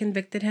 they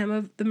convicted him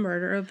of the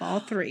murder of all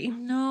three.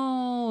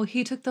 No,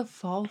 he took the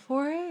fall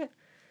for it?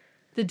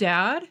 The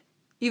dad?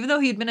 Even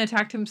though he'd been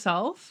attacked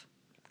himself?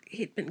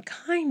 He'd been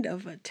kind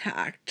of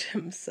attacked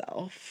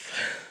himself.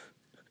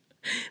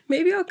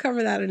 Maybe I'll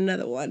cover that in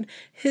another one.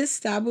 His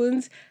stab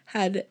wounds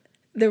had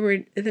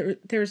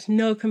there's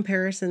no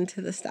comparison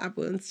to the stab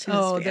wounds to his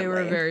family. They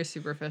were very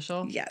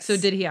superficial? Yes. So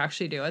did he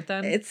actually do it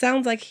then? It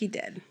sounds like he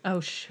did.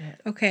 Oh,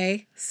 shit.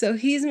 Okay, so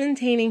he's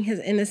maintaining his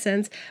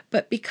innocence,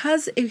 but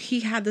because he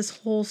had this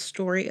whole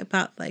story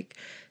about, like,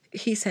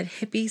 he said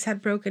hippies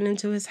had broken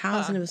into his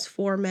house and it was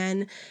 4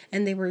 men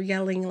and they were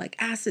yelling like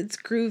acid's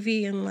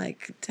groovy and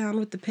like down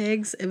with the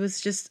pigs. It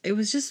was just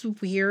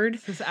weird.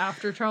 This is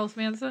after Charles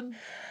Manson?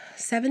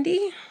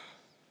 70?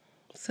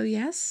 So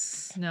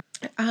yes. No.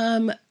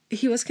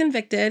 He was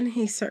convicted.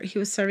 He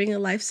was serving a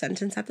life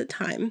sentence at the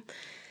time.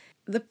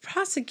 The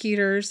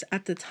prosecutors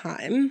at the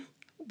time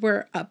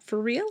were up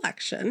for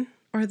re-election,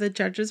 or the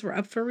judges were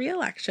up for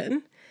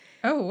re-election.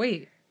 Oh,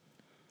 wait.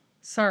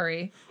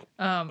 Sorry.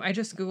 I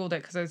just Googled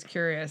it because I was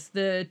curious.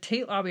 The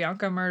Tate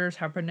LaBianca murders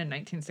happened in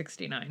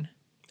 1969.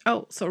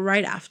 Oh, so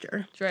right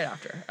after. It's right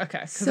after.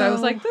 Okay. Because I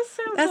was like, this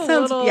sounds that a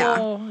sounds-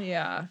 little...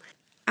 Yeah.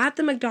 At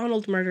the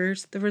McDonald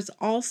murders, there was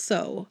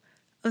also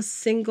a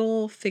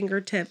single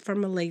fingertip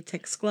from a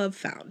latex glove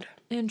found.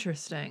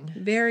 Interesting.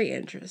 Very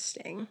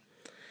interesting.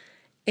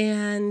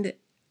 And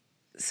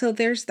so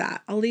there's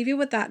that. I'll leave you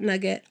with that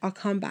nugget. I'll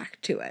come back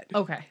to it.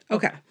 Okay.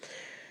 Okay.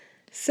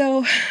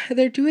 So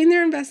they're doing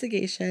their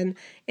investigation,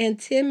 and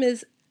Tim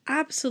is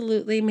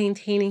absolutely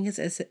maintaining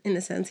his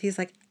innocence. He's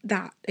like,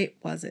 that it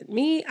wasn't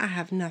me. I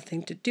have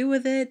nothing to do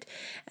with it.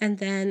 And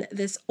then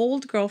this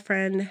old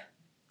girlfriend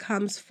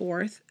comes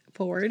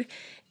forward,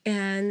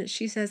 and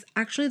she says,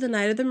 actually, the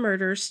night of the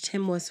murders,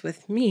 Tim was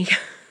with me.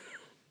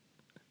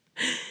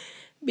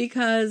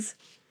 Because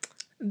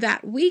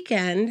that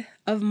weekend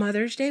of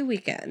Mother's Day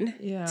weekend,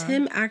 Yeah.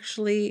 Tim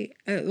actually,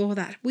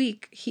 that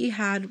week, he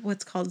had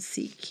what's called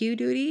CQ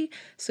duty.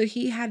 So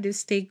he had to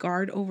stay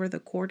guard over the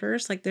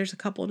quarters. Like there's a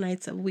couple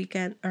nights a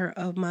weekend or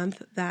a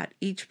month that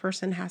each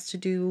person has to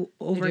do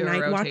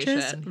overnight watches.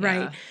 rotation, yeah.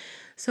 Right.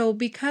 So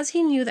because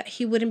he knew that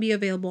he wouldn't be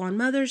available on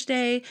Mother's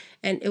Day,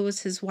 and it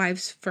was his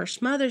wife's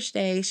first Mother's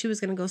Day, she was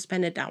going to go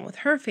spend it down with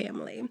her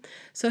family.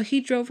 So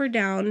he drove her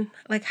down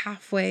like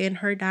halfway, and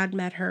her dad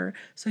met her.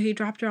 So he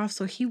dropped her off.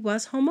 So he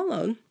was home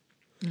alone.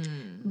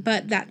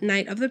 But that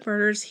night of the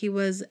murders, he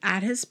was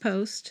at his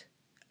post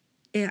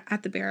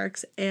at the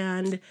barracks,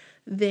 and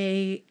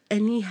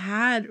he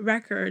had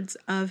records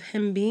of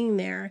him being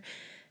there,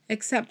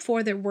 except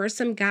for there were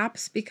some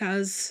gaps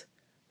because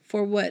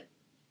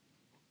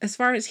as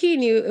far as he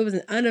knew, it was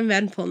an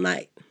uneventful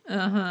night.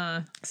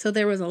 Uh-huh. So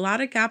there was a lot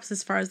of gaps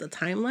as far as the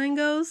timeline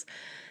goes.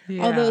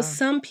 Yeah. Although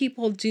some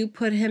people do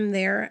put him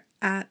there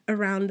at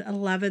around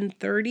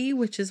 11:30,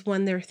 which is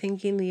when they're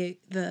thinking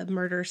the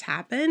murders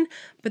happened,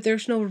 but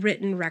there's no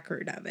written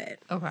record of it.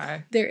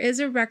 Okay. There is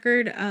a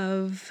record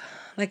of,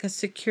 like, a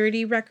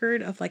security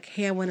record of, like,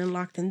 hey, I went and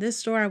locked in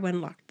this door, I went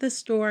and locked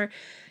this door.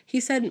 He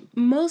said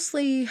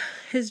mostly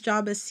his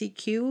job as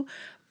CQ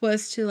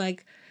was to,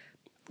 like,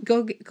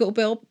 go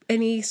bail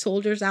any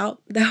soldiers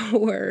out that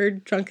were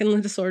drunken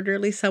and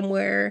disorderly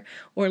somewhere,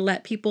 or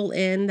let people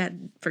in that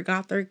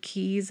forgot their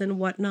keys and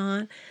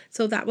whatnot.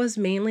 So that was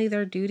mainly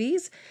their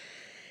duties.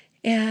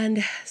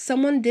 And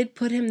someone did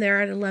put him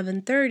there at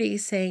 11:30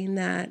 saying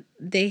that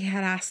they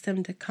had asked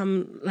him to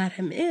come let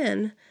him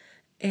in,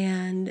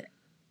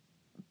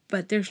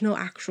 but there's no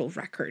actual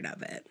record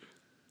of it.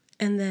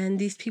 And then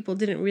these people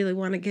didn't really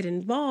want to get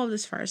involved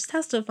as far as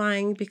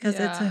testifying because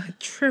it's a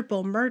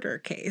triple murder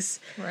case.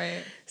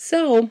 Right.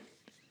 So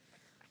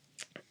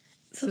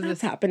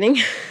that's happening.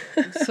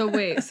 So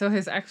wait, so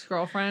his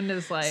ex-girlfriend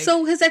is like...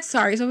 So his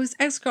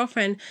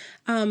ex-girlfriend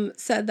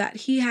said that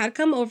he had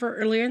come over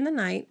earlier in the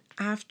night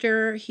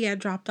after he had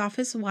dropped off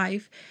his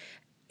wife,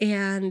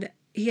 and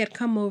he had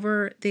come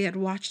over, they had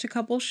watched a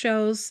couple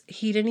shows,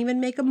 he didn't even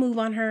make a move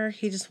on her,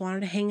 he just wanted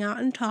to hang out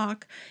and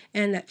talk,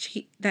 and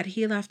that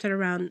he left at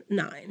around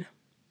 9.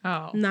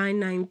 Oh.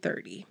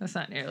 9:30. That's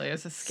not nearly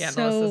as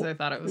scandalous as I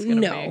thought it was going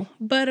to be. No,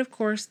 but of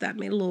course that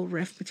made a little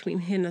rift between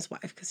him and his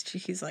wife, because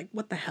he's like,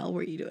 what the hell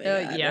were you doing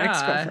at your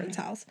ex-girlfriend's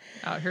house?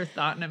 Out here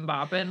thotting and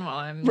bopping while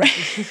I'm...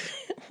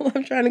 Well,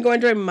 I'm trying to go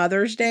enjoy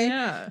Mother's Day.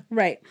 Yeah.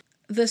 Right.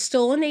 The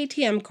stolen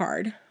ATM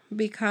card,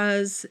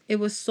 because it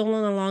was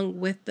stolen along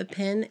with the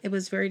PIN, it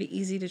was very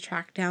easy to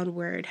track down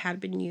where it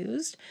had been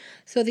used.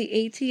 So the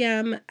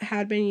ATM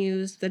had been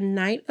used the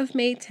night of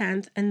May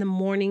 10th and the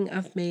morning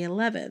of May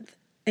 11th.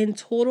 In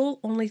total,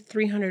 only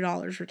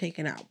 $300 were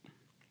taken out.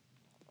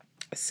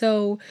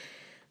 So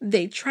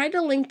they tried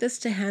to link this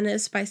to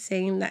Hennis by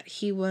saying that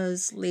he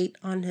was late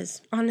on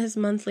his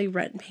monthly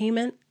rent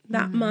payment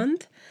that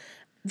month.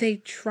 They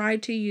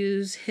tried to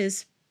use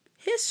his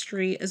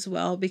history as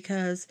well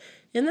because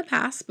in the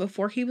past,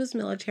 before he was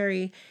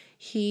military,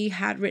 he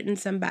had written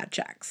some bad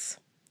checks.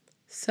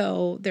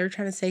 So they're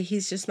trying to say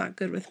he's just not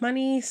good with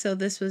money. So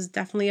this was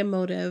definitely a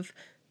motive.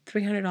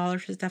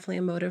 $300 was definitely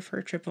a motive for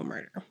a triple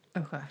murder.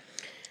 Okay.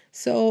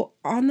 So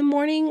on the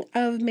morning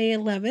of May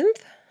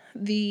 11th,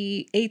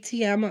 the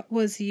ATM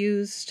was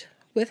used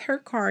with her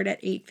card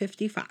at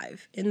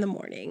 8:55 in the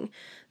morning.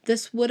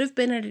 This would have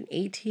been at an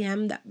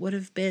ATM that would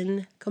have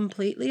been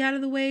completely out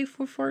of the way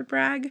for Fort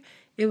Bragg.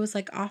 It was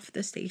like off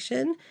the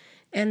station,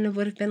 and it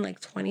would have been like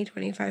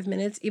 25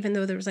 minutes, even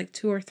though there was like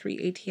 2 or 3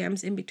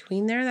 ATMs in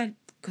between there that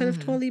could have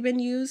totally been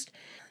used.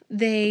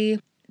 They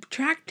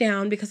tracked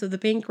down, because of the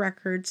bank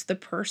records, the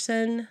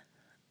person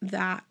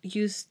that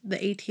used the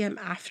ATM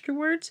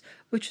afterwards,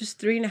 which was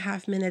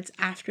 3.5 minutes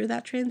after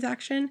that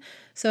transaction.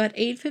 So at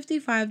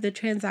 8:55, the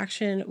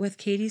transaction with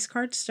Katie's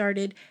card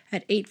started.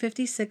 At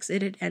 8:56,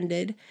 it had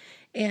ended.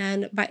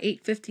 And by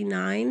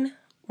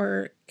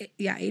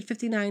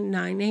 8:59,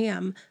 9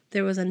 a.m.,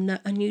 there was a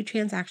new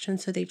transaction,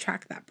 so they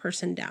tracked that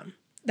person down.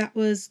 That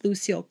was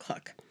Lucille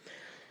Cook.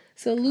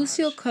 So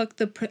Lucille Cook,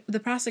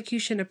 the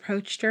prosecution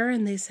approached her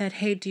and they said,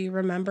 hey, do you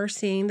remember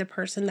seeing the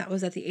person that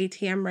was at the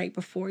ATM right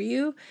before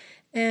you?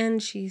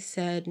 And she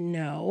said,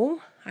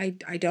 no, I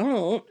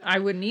don't. I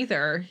wouldn't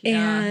either.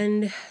 Yeah.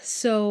 And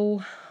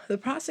so the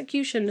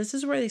prosecution, this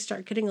is where they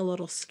start getting a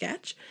little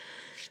sketch.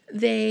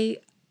 They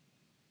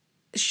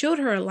showed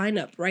her a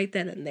lineup right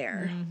then and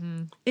there.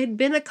 It'd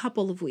been a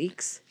couple of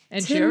weeks.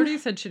 And she already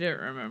said she didn't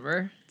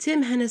remember.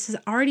 Tim Hennis has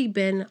already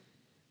been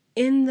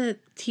in the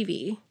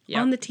TV,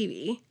 on the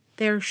TV.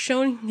 They're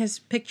showing his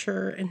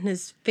picture and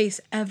his face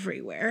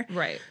everywhere.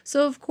 Right.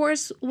 So, of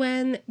course,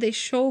 when they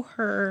show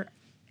her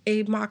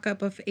a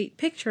mock-up of 8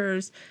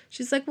 pictures,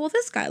 she's like, well,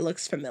 this guy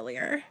looks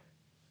familiar.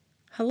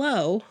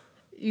 Hello?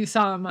 You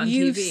saw him on TV.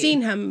 You've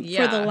seen him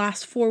for the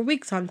last 4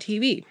 weeks on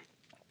TV.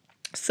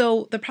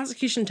 So the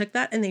prosecution took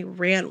that and they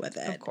ran with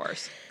it. Of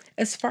course.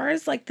 As far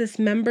as like this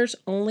members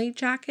only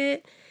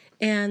jacket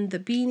and the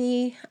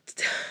beanie,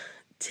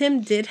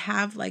 Tim did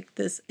have like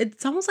this,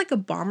 it's almost like a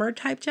bomber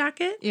type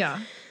jacket.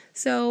 Yeah.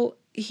 So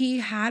he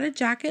had a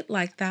jacket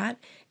like that,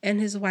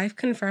 and his wife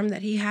confirmed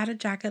that he had a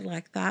jacket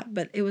like that,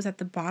 but it was at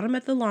the bottom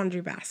of the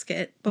laundry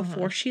basket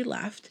before she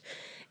left.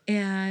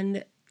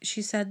 And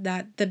she said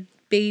that the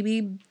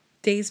baby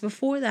days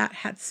before that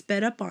had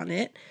sped up on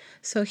it,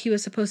 so he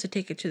was supposed to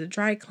take it to the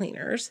dry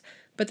cleaners.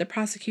 But the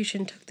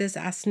prosecution took this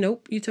as,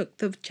 nope, you took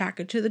the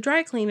jacket to the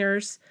dry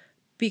cleaners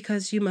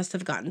because you must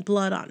have gotten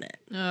blood on it.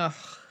 Ugh.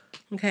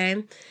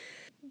 Okay.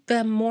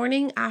 The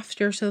morning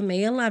after, so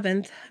May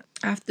 11th,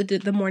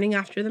 the morning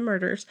after the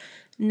murders,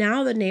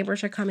 now the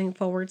neighbors are coming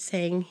forward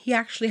saying he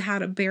actually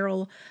had a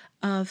barrel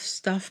of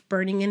stuff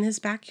burning in his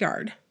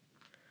backyard.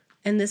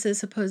 And this is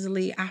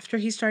supposedly after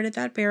he started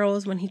that barrel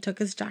is when he took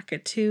his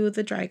jacket to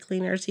the dry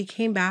cleaners. He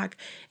came back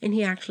and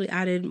he actually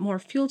added more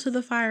fuel to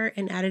the fire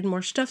and added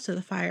more stuff to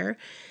the fire.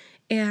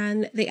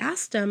 And they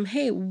asked him,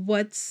 hey,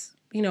 what's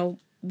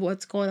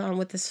going on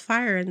with this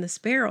fire in this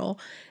barrel?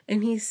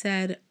 And he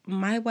said,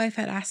 my wife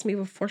had asked me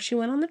before she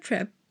went on the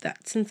trip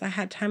that since I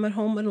had time at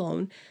home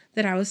alone,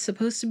 that I was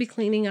supposed to be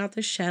cleaning out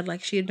the shed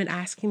like she had been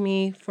asking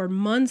me for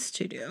months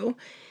to do.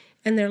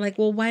 And they're like,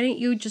 well, why didn't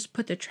you just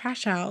put the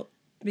trash out?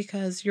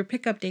 Because your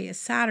pickup day is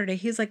Saturday.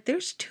 He's like,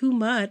 there's too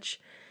much.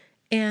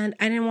 And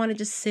I didn't want it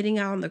just sitting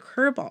out on the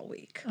curb all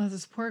week. Oh,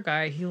 this poor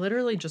guy. He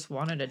literally just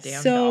wanted a damn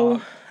dog.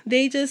 So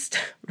they just,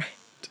 right.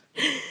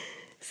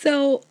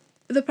 So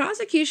the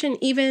prosecution,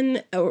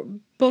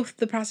 both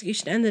the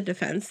prosecution and the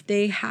defense,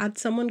 they had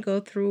someone go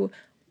through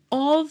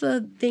all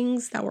the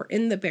things that were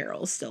in the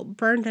barrel still,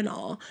 burned and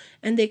all,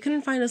 and they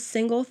couldn't find a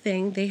single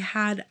thing. They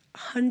had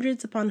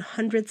hundreds upon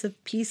hundreds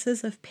of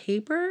pieces of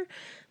paper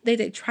that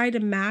they tried to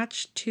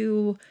match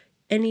to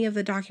any of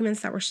the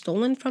documents that were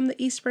stolen from the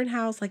Eastburn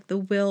house, like the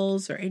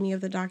wills or any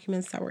of the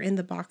documents that were in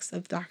the box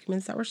of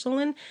documents that were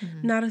stolen.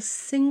 Not a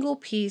single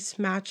piece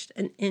matched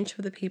an inch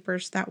of the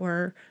papers that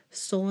were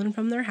stolen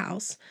from their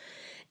house.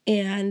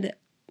 And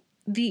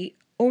the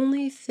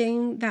only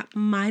thing that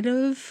might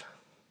have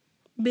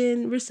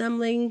been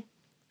resembling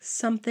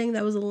something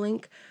that was a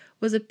link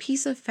was a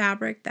piece of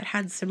fabric that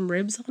had some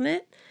ribs on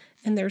it,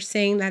 and they're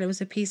saying that it was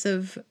a piece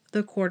of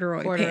the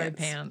corduroy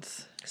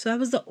pants. So that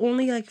was the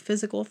only like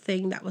physical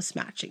thing that was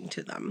matching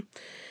to them.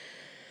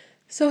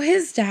 So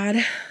his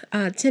dad,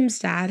 Tim's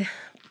dad,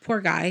 poor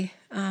guy,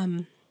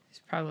 he's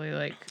probably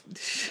like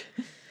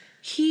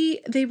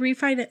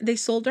they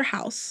sold their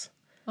house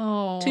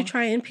to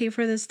try and pay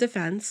for this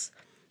defense.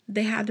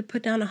 They had to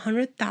put down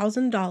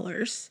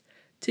 $100,000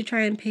 to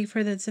try and pay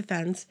for the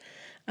defense.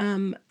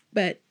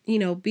 But,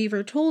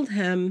 Beaver told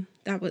him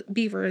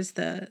Beaver is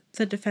the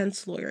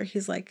defense lawyer.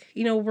 He's like,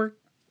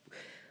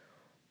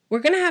 we're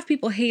going to have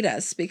people hate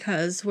us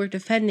because we're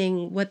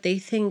defending what they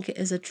think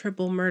is a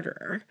triple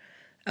murderer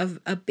of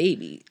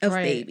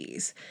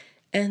babies.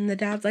 And the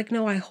dad's like,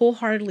 no, I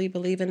wholeheartedly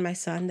believe in my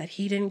son that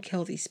he didn't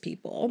kill these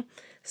people.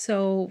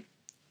 So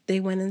they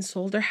went and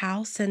sold their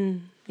house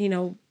and,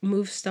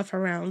 moved stuff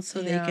around so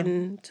Yeah.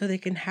 they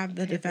can have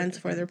the defense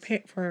for their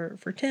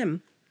for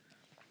Tim.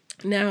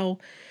 Now,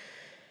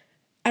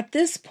 at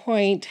this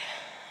point,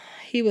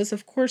 he was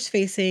of course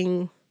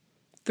facing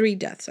 3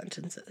 death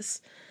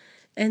sentences.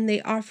 And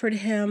they offered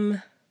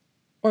him,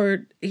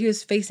 or he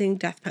was facing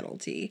death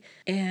penalty,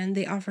 and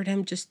they offered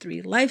him just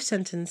 3 life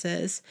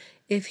sentences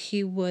if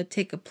he would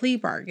take a plea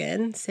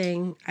bargain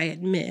saying, I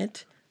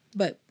admit,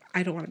 but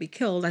I don't want to be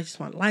killed. I just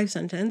want a life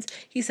sentence.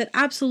 He said,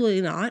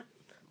 absolutely not.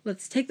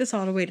 Let's take this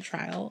all the way to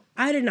trial.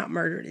 I did not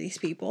murder these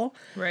people.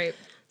 Right.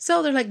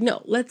 So they're like,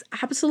 no, let's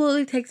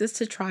absolutely take this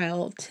to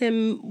trial.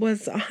 Tim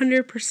was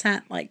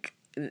 100% like,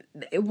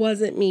 it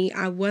wasn't me.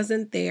 I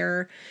wasn't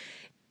there.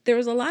 There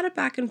was a lot of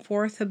back and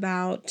forth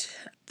about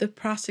the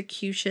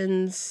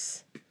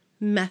prosecution's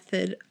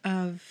method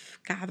of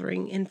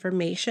gathering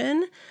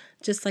information,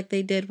 just like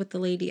they did with the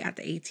lady at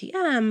the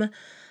ATM.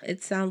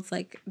 It sounds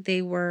like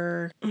they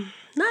were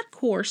not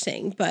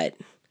coercing, but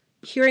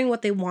hearing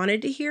what they wanted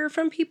to hear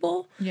from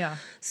people. Yeah.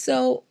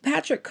 So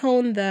Patrick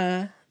Cohn,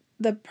 the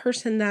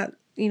person that,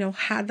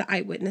 had the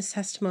eyewitness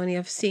testimony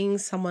of seeing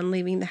someone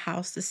leaving the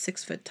house, the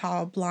 6 foot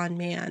tall blonde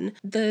man,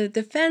 the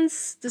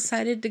defense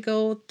decided to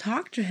go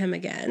talk to him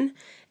again.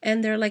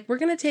 And they're like, we're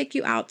going to take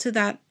you out to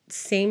that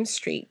same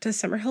street, to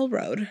Summerhill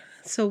Road,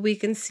 so we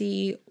can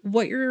see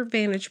what your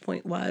vantage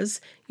point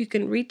was. You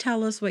can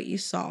retell us what you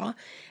saw.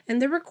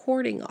 And they're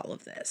recording all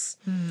of this.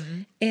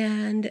 Mm-hmm.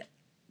 And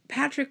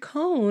Patrick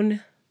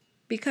Cohn,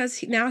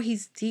 because now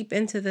he's deep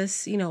into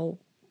this,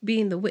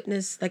 being the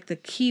witness, like the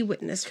key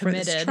witness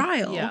committed for this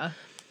trial. Yeah.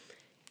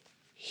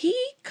 He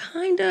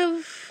kind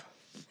of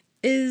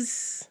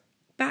is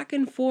back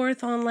and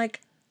forth on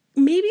like,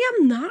 maybe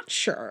I'm not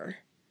sure.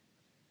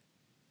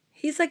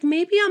 He's like,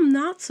 maybe I'm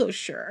not so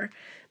sure.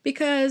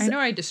 Because I know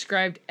I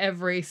described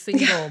every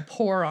single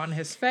pore on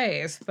his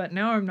face, but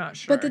now I'm not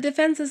sure. But the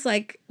defense is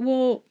like,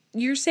 well,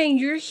 you're saying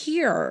you're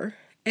here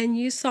and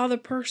you saw the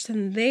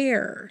person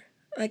there,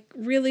 like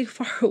really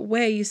far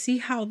away. You see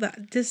how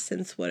that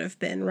distance would have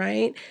been,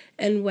 right?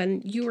 And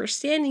when you were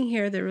standing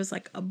here, there was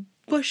like a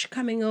bush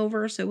coming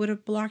over, so it would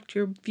have blocked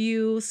your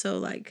view. So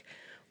like,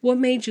 what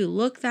made you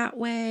look that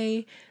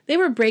way? They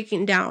were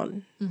breaking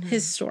down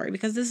his story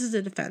because this is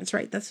a defense,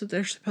 right? That's what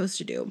they're supposed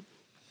to do.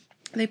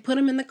 They put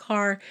him in the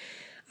car.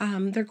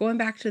 They're going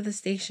back to the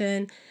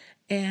station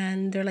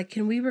and they're like,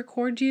 can we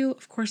record you?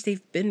 Of course,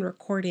 they've been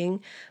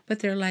recording, but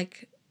they're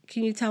like,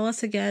 can you tell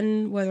us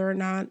again whether or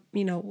not,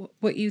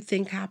 what you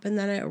think happened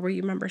that night or what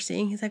you remember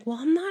seeing? He's like, well,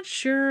 I'm not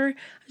sure.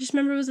 I just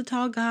remember it was a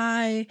tall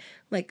guy.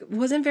 Like,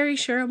 wasn't very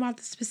sure about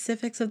the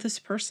specifics of this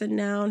person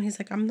now. And he's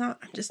like, I'm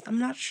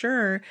not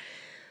sure.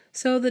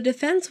 So the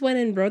defense went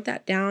and wrote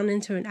that down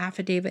into an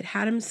affidavit,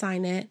 had him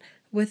sign it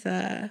with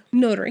a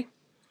notary.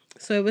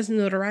 So it was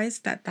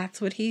notarized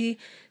that's what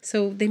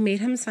so they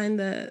made him sign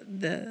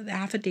the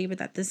affidavit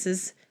that this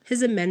is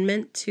his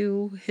amendment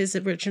to his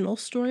original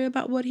story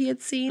about what he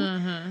had seen.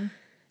 Mm-hmm.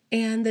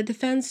 And the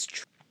defense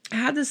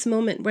had this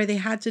moment where they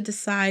had to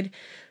decide,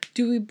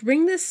 do we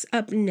bring this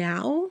up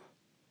now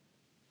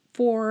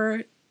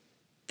for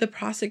the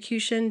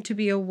prosecution to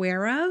be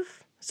aware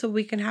of so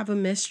we can have a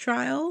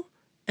mistrial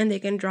and they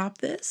can drop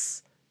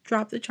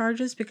the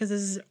charges because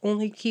this is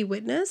only key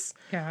witness?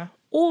 Yeah.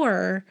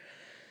 Or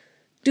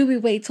do we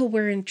wait till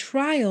we're in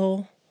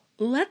trial,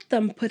 let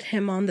them put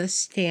him on the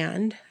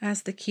stand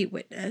as the key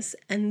witness,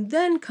 and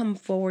then come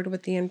forward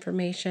with the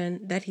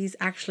information that he's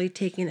actually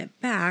taking it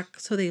back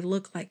so they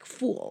look like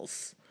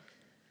fools,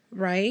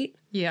 right?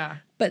 Yeah.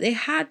 But they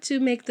had to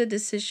make the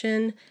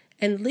decision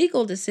and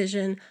legal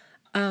decision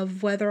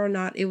of whether or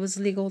not it was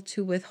legal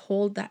to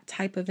withhold that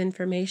type of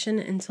information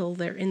until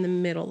they're in the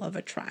middle of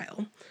a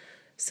trial.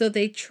 So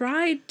they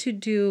tried to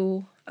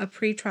do a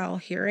pretrial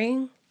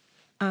hearing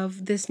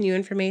of this new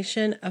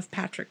information of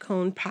Patrick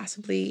Cohn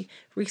possibly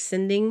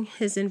rescinding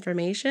his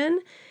information.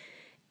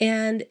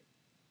 And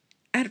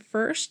at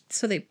first,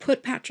 so they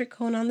put Patrick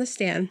Cohn on the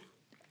stand.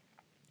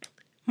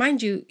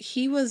 Mind you,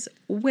 he was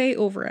way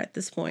over at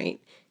this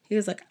point. He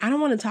was like, I don't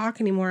want to talk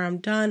anymore. I'm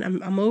done.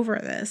 I'm over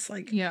this.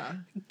 Like, yeah,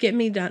 get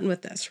me done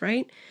with this,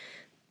 right?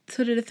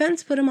 So the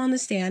defense put him on the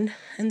stand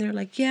and they're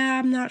like, yeah,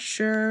 I'm not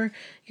sure.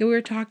 Yeah, we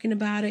were talking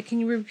about it.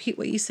 Can you repeat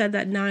what you said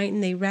that night?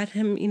 And they read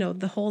him,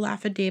 the whole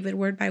affidavit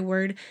word by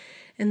word.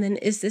 And then,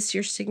 is this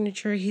your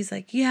signature? He's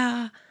like,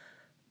 yeah,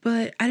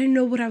 but I didn't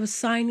know what I was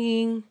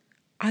signing.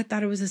 I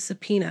thought it was a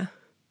subpoena.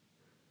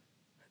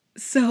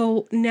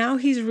 So now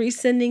he's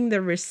rescinding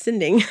the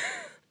rescinding.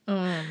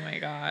 Oh my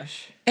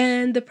gosh.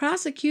 And the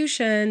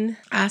prosecution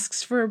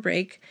asks for a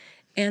break.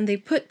 And they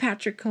put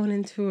Patrick Cohn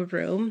into a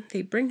room.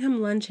 They bring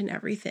him lunch and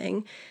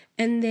everything.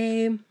 And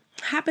they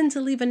happen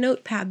to leave a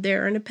notepad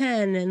there and a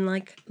pen and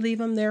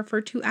leave him there for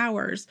 2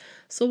 hours.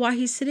 So while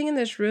he's sitting in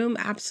this room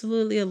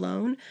absolutely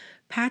alone,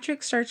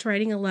 Patrick starts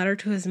writing a letter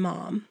to his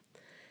mom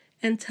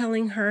and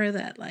telling her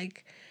that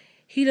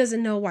He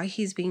doesn't know why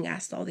he's being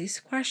asked all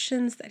these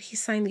questions, that he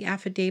signed the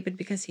affidavit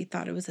because he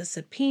thought it was a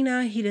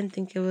subpoena. He didn't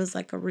think it was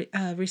like a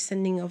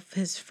rescinding of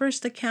his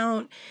first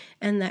account,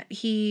 and that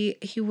he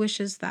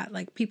wishes that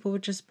like people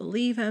would just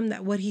believe him,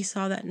 that what he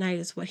saw that night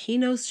is what he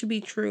knows to be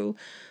true.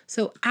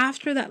 So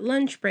after that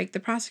lunch break, the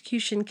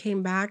prosecution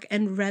came back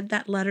and read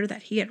that letter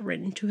that he had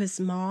written to his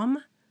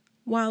mom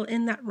while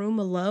in that room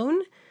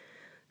alone.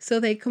 So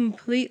they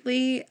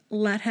completely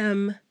let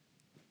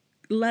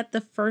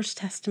the first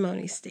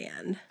testimony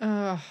stand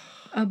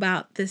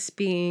about this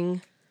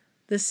being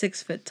the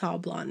 6 foot tall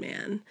blonde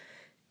man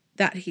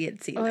that he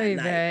had seen that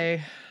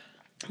night.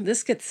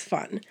 This gets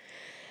fun.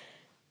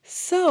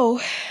 So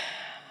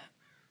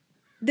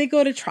they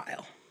go to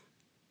trial.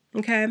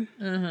 Okay?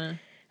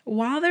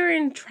 While they're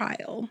in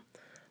trial,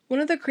 one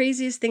of the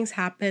craziest things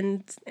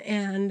happened,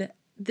 and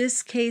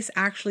this case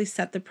actually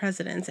set the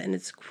precedence, and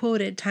it's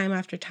quoted time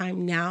after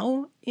time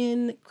now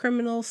in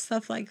criminal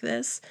stuff like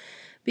this,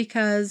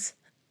 because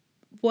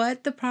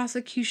what the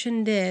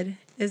prosecution did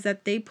is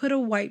that they put a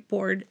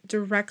whiteboard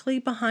directly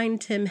behind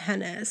Tim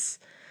Hennis,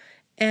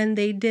 and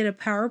they did a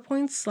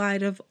PowerPoint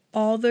slide of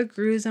all the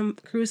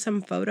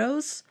gruesome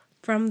photos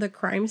from the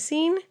crime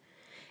scene,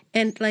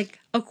 and like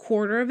a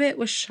quarter of it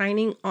was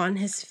shining on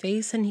his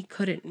face and he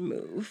couldn't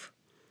move.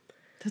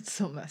 That's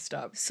so messed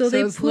up. So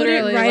they put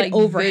it right like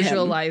over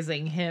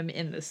visualizing him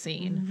in the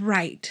scene.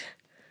 Right.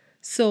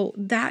 So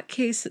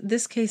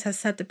this case has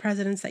set the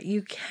precedence that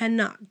you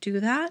cannot do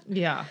that.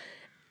 Yeah.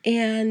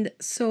 And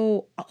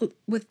so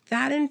with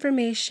that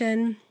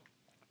information,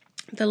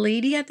 the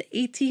lady at the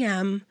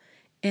ATM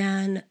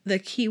and the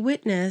key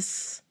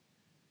witness,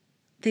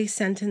 they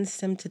sentenced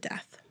him to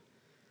death.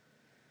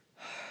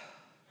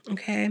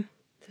 Okay?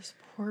 This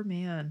poor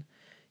man.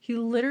 He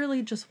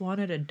literally just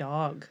wanted a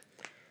dog.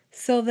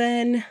 So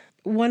then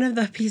one of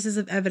the pieces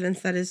of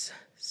evidence that is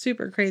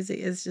super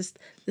crazy is just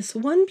this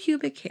one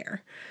pubic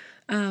hair.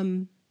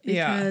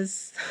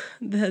 Because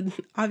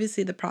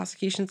obviously the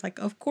prosecution's like,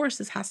 of course,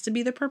 this has to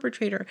be the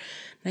perpetrator.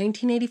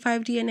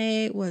 1985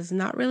 DNA was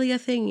not really a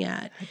thing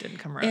yet. It didn't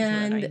come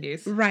around to the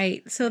 90s.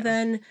 Right. So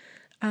then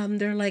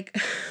they're like,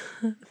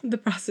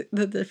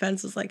 the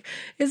defense is like,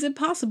 is it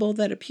possible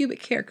that a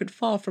pubic hair could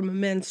fall from a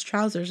man's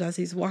trousers as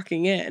he's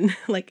walking in?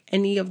 Like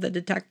any of the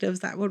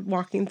detectives that were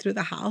walking through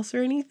the house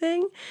or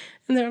anything?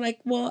 And they're like,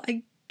 well,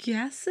 I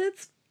guess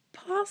it's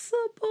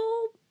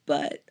possible,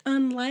 but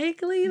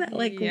unlikely that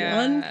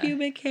one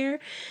pubic hair.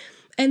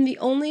 And the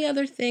only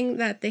other thing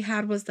that they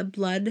had was the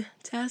blood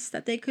test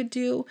that they could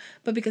do,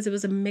 but because it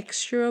was a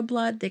mixture of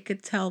blood, they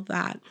could tell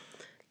that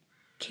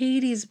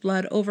Katie's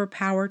blood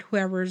overpowered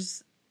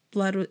whoever's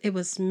blood it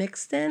was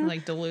mixed in.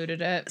 Like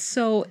diluted it.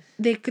 So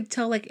they could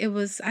tell like it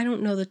was, I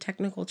don't know the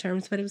technical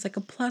terms, but it was like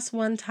a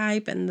 +1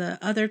 type and the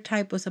other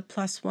type was a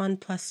 +1,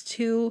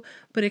 +2,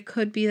 but it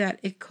could be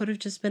that it could have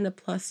just been a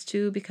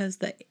 +2 because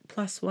the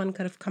 +1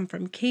 could have come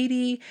from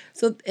Katie.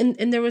 So,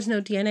 and there was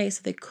no DNA,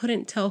 so they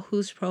couldn't tell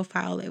whose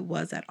profile it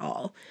was at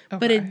all. Okay.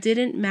 But it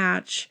didn't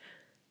match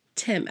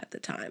Tim at the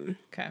time.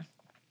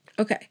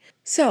 Okay.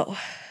 So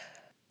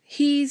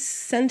he's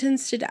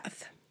sentenced to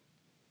death.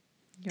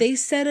 Yep. They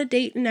set a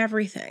date and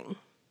everything.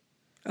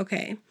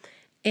 Okay.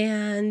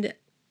 And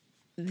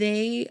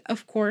they,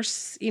 of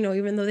course,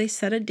 even though they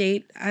set a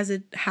date, as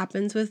it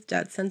happens with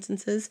death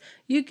sentences,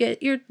 you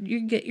get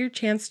your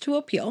chance to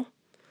appeal.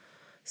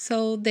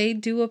 So they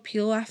do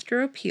appeal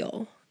after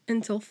appeal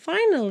until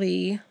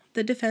finally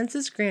the defense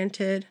is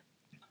granted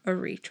a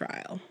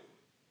retrial.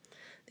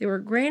 They were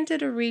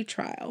granted a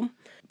retrial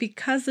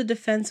because the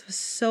defense was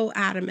so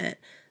adamant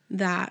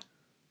that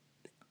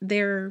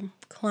their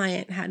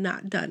client had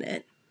not done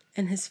it,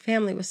 and his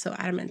family was so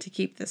adamant to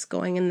keep this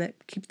going and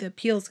keep the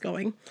appeals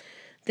going.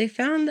 They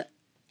found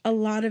a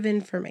lot of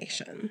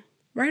information.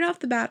 Right off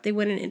the bat, they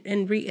went in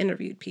and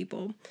re-interviewed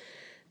people.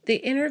 They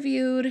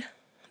interviewed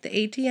the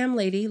ATM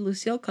lady,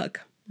 Lucille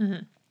Cook,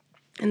 and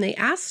they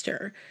asked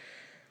her,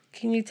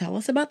 can you tell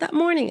us about that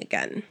morning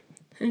again?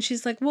 And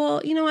she's like,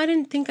 well, I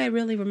didn't think I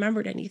really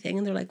remembered anything.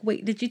 And they're like,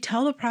 wait, did you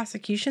tell the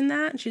prosecution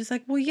that? And she's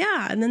like, well,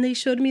 yeah. And then they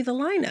showed me the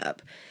lineup.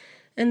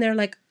 And they're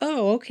like,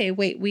 oh, okay,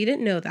 wait, we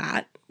didn't know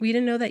that. We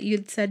didn't know that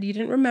you'd said you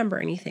didn't remember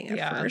anything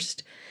at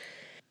first.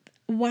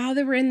 While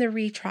they were in the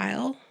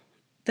retrial,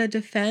 the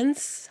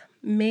defense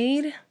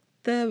made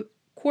the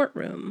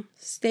courtroom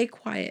stay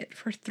quiet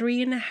for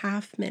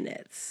 3.5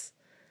 minutes,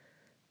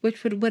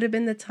 which would have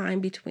been the time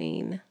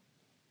between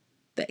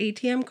the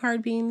ATM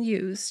card being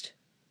used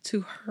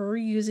to her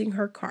using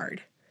her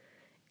card.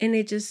 And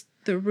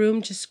the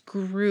room just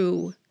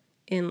grew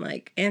in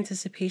like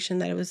anticipation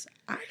that it was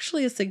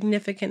actually a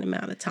significant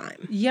amount of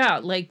time. Yeah,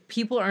 like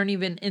people aren't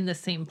even in the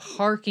same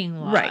parking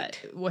lot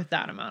with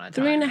that amount of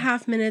time.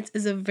 3.5 minutes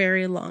is a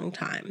very long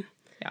time.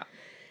 Yeah.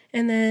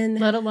 And then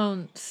let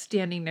alone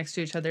standing next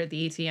to each other at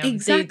the ATM.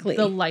 Exactly.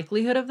 The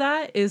likelihood of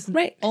that is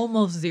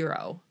almost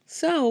zero.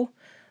 So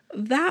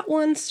that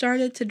one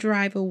started to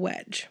drive a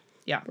wedge.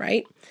 Yeah.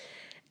 Right?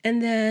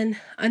 And then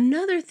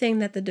another thing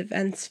that the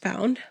defense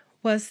found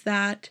was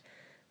that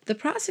the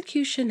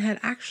prosecution had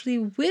actually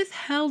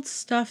withheld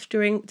stuff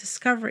during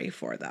discovery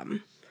for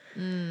them.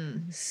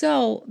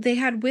 So they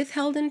had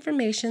withheld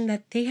information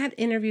that they had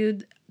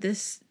interviewed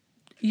this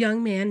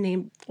young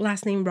man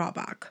last name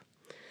Robach.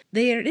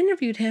 They had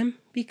interviewed him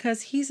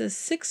because he's a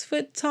 6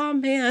 foot tall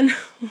man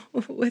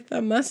with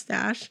a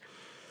mustache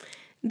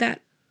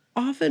that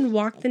often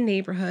walked the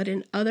neighborhood,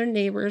 and other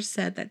neighbors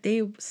said that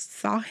they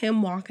saw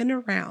him walking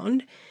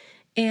around,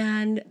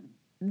 and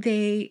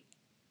they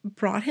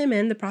brought him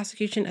in, the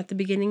prosecution, at the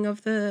beginning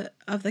of the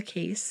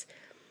case.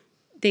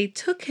 They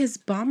took his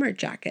bomber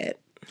jacket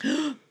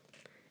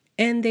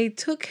and they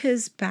took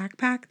his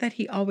backpack that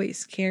he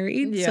always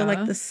carried, so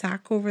like the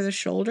sack over the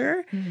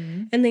shoulder,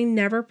 and they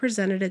never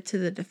presented it to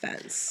the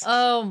defense.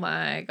 Oh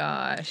my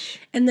gosh.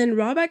 And then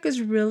Robach was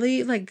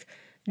really like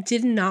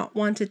did not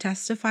want to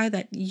testify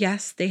that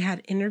yes, they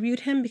had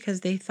interviewed him,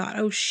 because they thought,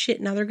 oh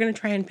shit, now they're going to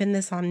try and pin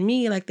this on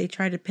me like they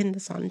tried to pin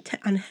this on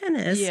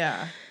Hennis.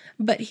 Yeah.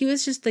 But he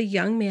was just a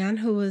young man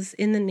who was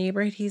in the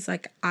neighborhood. He's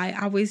like, I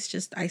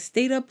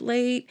stayed up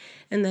late,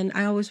 and then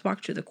I always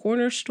walked to the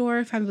corner store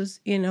if I was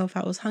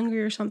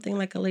hungry or something,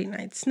 like a late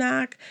night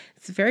snack.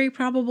 It's very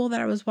probable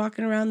that I was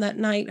walking around that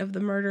night of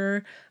the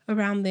murder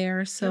around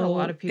there. So there are a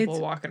lot of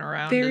people walking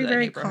around very, in the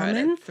very neighborhood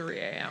common. at 3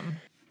 a.m.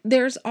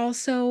 There's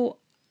also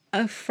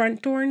a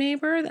front door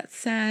neighbor that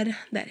said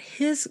that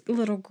his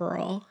little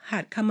girl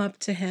had come up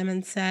to him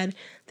and said,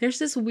 there's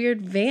this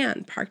weird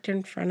van parked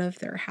in front of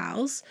their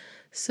house.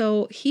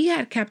 So he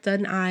had kept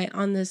an eye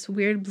on this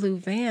weird blue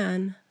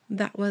van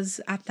that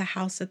was at the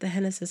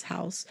Hennis'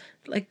 house,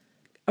 like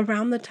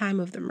around the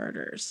time of the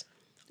murders.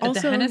 At the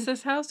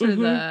Hennis' house or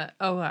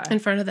in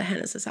front of the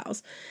Hennis'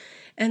 house.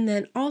 And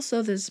then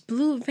also this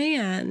blue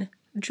van,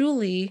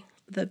 Julie,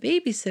 the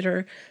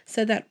babysitter,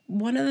 said that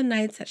one of the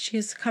nights that she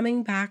is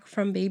coming back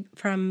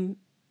from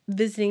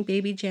visiting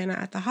baby Jana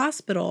at the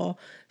hospital,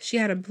 she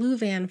had a blue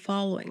van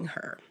following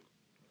her.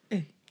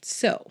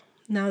 So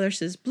now there's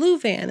this blue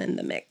van in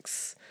the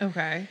mix.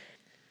 Okay.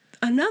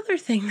 Another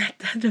thing that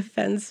the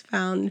defense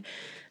found,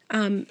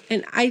 and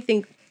I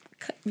think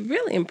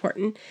really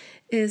important,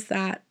 is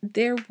that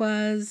there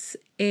was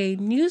a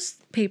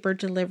newspaper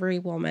delivery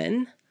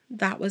woman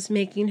that was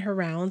making her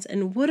rounds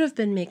and would have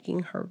been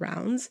making her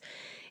rounds.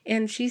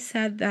 And she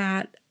said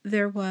that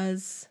there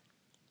was,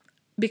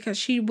 because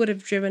she would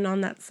have driven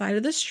on that side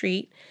of the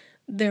street,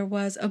 there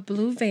was a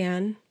blue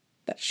van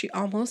that she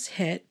almost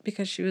hit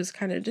because she was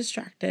kind of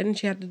distracted and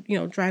she had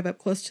to, drive up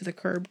close to the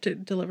curb to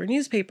deliver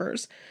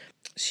newspapers.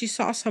 She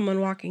saw someone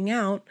walking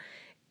out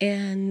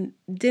and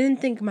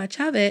didn't think much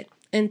of it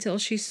until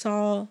she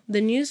saw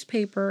the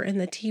newspaper and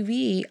the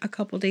TV a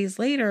couple days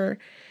later,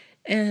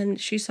 and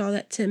she saw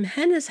that Tim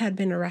Hennis had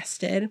been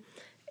arrested.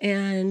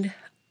 And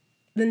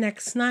the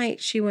next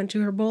night she went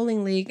to her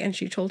bowling league and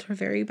she told her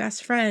very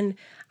best friend,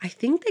 I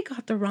think they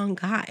got the wrong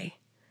guy.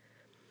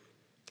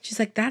 She's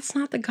like, that's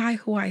not the guy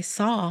who I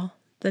saw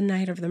the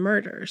night of the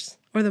murders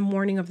or the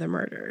morning of the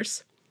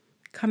murders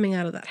coming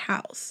out of that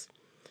house.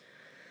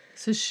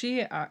 So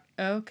she,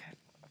 okay.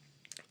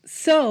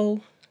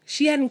 So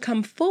she hadn't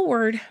come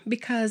forward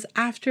because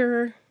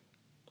after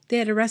they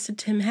had arrested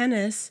Tim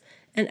Hennis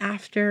and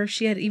after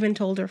she had even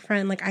told her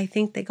friend, like, I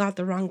think they got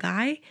the wrong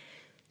guy,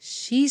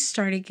 she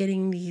started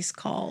getting these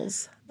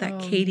calls that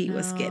Katie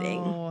was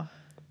getting,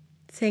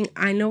 saying,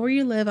 I know where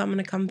you live. I'm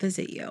going to come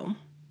visit you.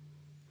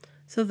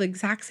 So the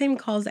exact same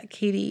calls that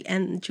Katie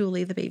and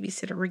Julie, the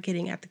babysitter, were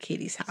getting at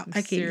Katie's house.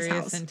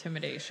 Serious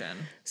intimidation.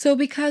 So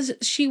because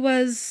she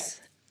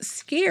was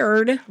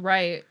scared,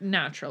 right,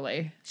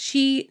 naturally,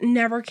 she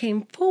never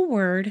came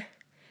forward,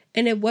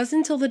 and it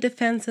wasn't until the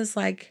defense is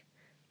like,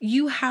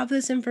 you have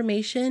this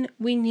information,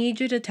 we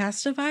need you to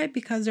testify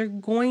because they're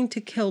going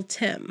to kill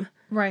Tim.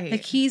 Right.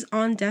 Like, he's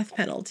on death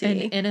penalty. An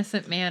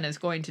innocent man is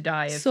going to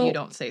die if you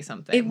don't say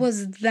something. It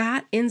was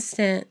that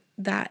instant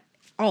that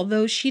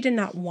although she did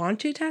not want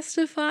to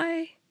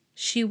testify,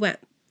 she went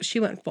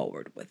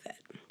forward with it.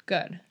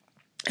 Good.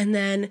 And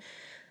then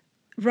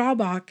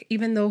Robach,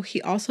 even though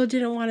he also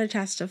didn't want to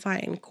testify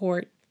in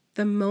court,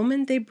 the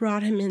moment they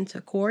brought him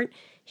into court,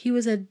 he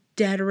was a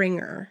dead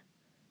ringer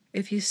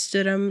if you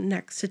stood him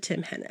next to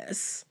Tim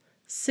Hennis.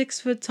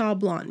 6 foot tall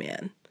blonde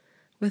man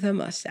with a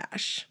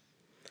mustache.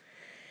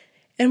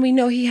 And we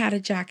know he had a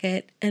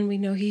jacket, and we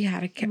know he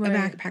had a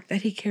backpack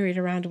that he carried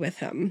around with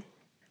him.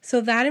 So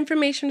that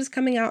information was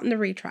coming out in the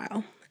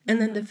retrial.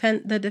 And then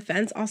the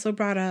defense also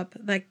brought up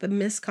like the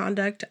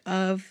misconduct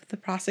of the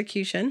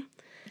prosecution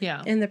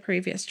in the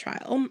previous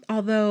trial.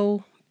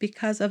 Although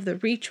because of the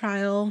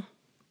retrial,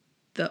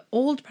 the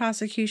old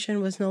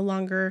prosecution was no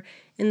longer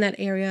in that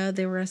area.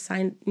 They were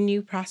assigned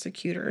new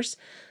prosecutors.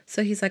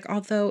 So he's like,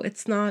 although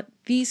it's not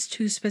these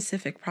two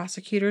specific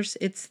prosecutors,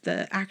 it's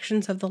the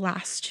actions of the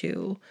last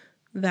two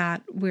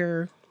that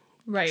we're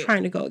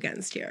trying to go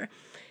against here.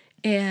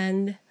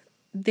 And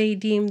they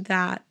deemed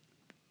that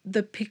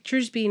the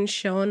pictures being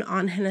shown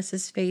on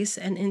Hennis's face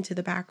and into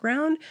the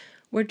background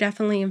were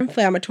definitely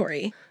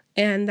inflammatory.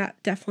 And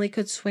that definitely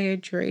could sway a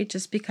jury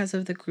just because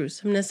of the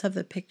gruesomeness of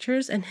the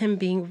pictures and him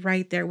being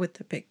right there with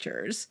the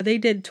pictures. They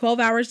did 12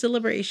 hours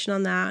deliberation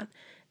on that.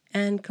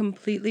 and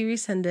completely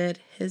rescinded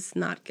his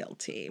not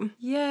guilty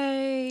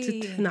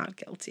Yay. to not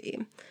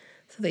guilty.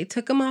 So they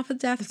took him off of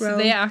death row. So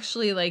they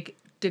actually like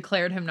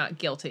declared him not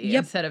guilty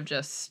Yep. instead of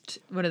just,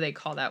 what do they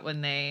call that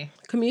when they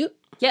Commute.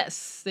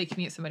 Yes, they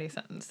commute somebody's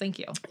sentence. Thank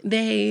you.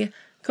 They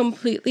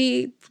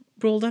completely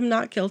ruled him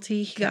not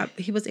guilty.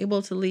 He was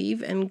able to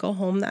leave and go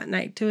home that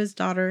night to his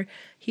daughter.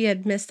 He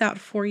had missed out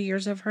 4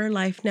 years of her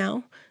life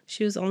now.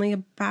 She was only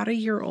about a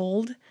year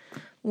old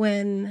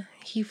when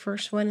he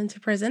first went into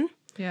prison.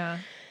 Yeah.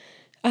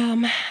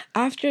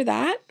 After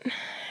that,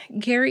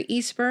 Gary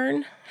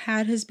Eastburn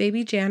had his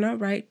baby Jana,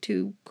 right,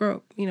 to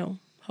grow,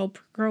 help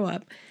her grow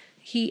up.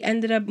 He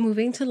ended up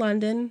moving to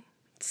London.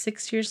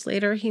 6 years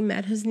later, he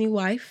met his new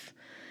wife,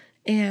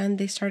 and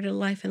they started a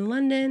life in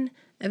London.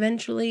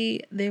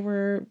 Eventually, they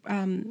were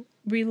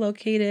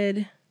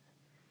relocated.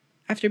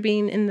 After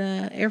being in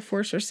the Air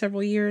Force for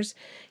several years,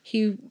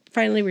 he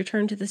finally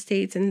returned to the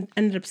States and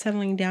ended up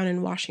settling down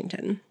in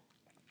Washington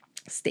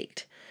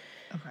State.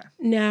 Okay.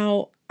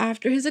 Now,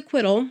 after his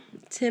acquittal,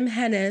 Tim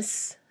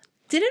Hennis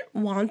didn't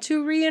want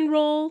to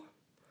re-enroll,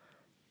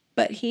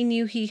 but he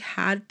knew he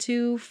had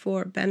to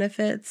for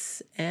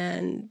benefits,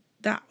 and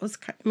that was,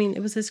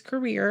 it was his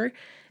career.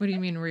 What do you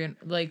mean,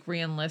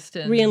 re-enlist?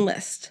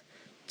 Re-enlist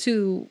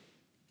to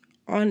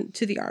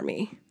the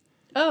Army.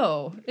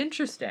 Oh,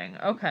 interesting.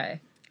 Okay.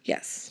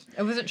 Yes.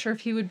 I wasn't sure if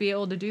he would be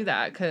able to do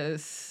that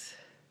because...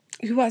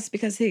 He was,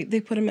 because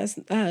they put him as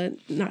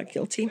not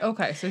guilty.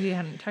 Okay, so he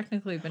hadn't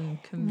technically been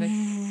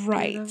convicted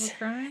Right. of a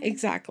crime?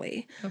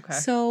 Exactly. Okay.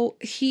 So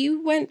he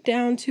went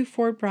down to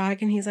Fort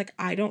Bragg and he's like,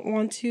 I don't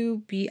want to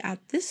be at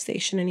this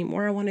station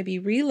anymore. I want to be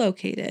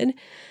relocated.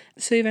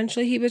 So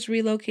eventually he was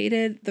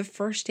relocated. The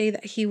first day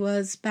that he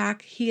was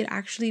back, he had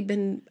actually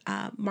been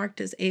marked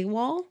as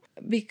AWOL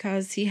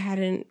because he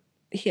had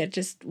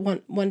just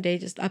one day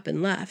just up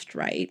and left,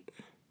 right?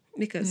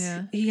 Because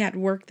he had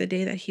worked the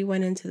day that he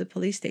went into the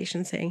police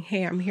station saying,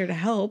 hey, I'm here to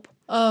help.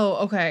 Oh,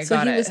 okay. So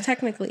he was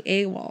technically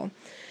AWOL.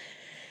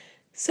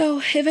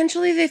 So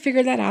eventually they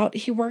figured that out.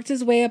 He worked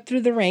his way up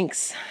through the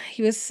ranks.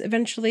 He was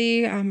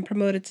eventually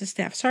promoted to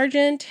staff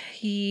sergeant.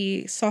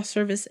 He saw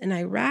service in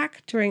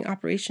Iraq during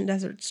Operation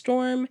Desert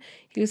Storm.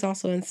 He was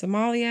also in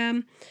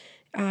Somalia.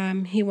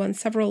 He won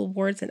several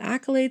awards and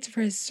accolades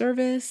for his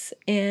service.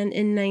 And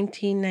in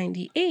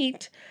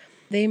 1998,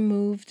 they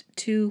moved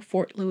to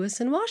Fort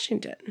Lewis in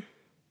Washington.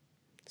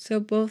 So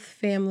both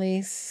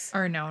families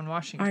are now in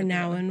Washington.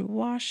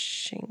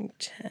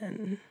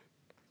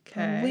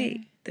 Okay. Oh,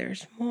 wait,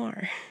 there's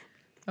more.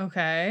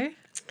 Okay.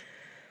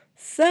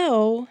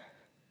 So,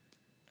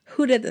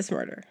 who did this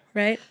murder,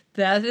 right?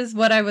 That is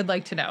what I would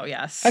like to know,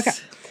 yes. Okay.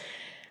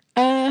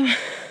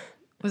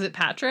 Was it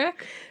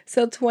Patrick?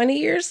 So 20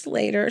 years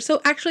later, so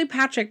actually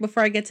Patrick,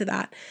 before I get to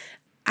that,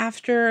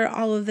 after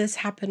all of this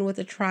happened with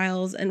the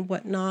trials and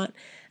whatnot,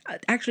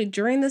 actually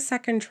during the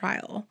second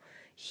trial,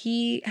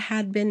 he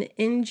had been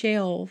in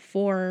jail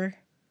for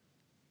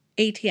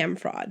ATM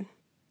fraud.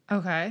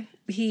 Okay.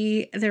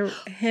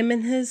 Him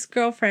and his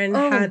girlfriend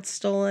had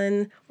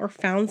stolen or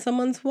found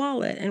someone's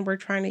wallet and were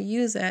trying to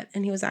use it,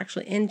 and he was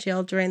actually in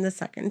jail during the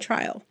second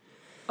trial.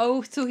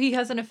 Oh, so he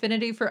has an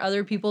affinity for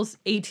other people's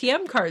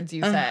ATM cards,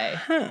 you say?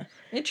 Uh-huh.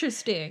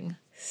 Interesting.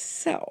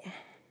 So,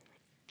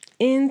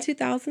 in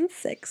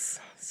 2006,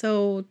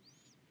 so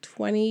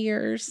 20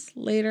 years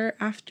later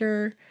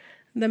after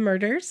the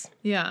murders,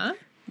 Yeah.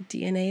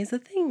 DNA is a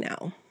thing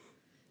now.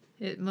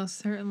 It most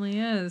certainly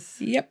is.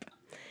 Yep.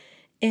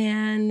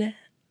 And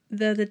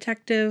the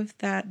detective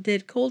that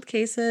did cold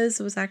cases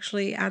was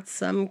actually at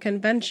some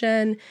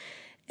convention,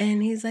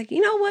 and he's like,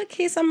 you know what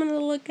case I'm going to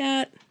look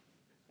at?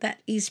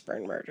 That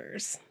Eastburn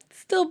murders. It's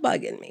still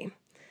bugging me.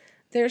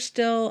 There's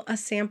still a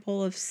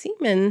sample of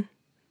semen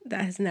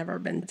that has never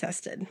been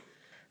tested.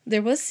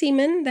 There was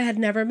semen that had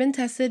never been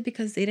tested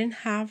because they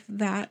didn't have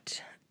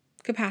that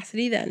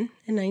capacity then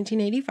in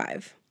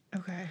 1985.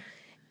 Okay.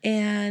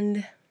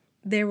 And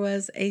there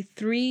was a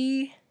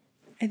 3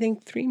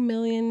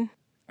 million,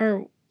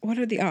 or what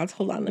are the odds?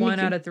 Hold on. 1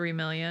 out of 3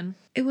 million.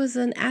 It was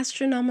an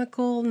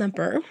astronomical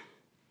number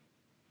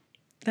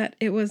that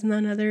it was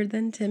none other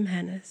than Tim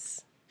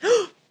Hennis.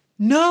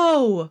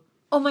 No!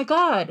 Oh my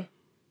God.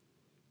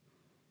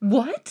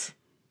 What?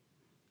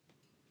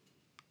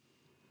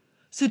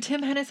 So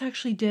Tim Hennis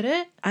actually did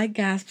it? I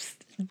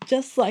gasped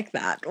just like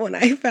that when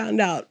I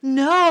found out.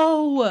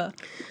 No!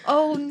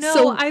 Oh no,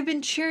 So, I've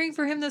been cheering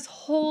for him this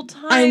whole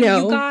time, I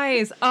know. you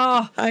guys.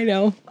 Oh, I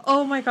know.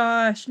 oh my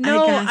gosh.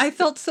 No, gasped. I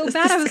felt so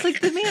bad. I was like,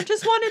 the man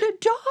just wanted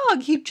a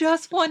dog. He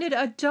just wanted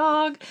a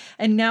dog.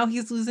 And now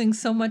he's losing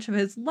so much of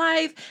his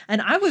life.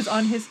 And I was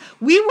on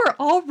we were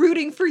all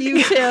rooting for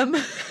you, Tim.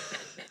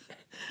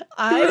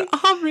 We're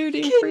all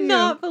rooting for you.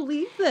 cannot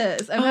believe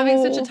this. I'm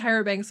having such a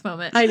Tyra Banks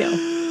moment. I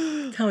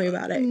know. Tell me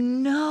about it.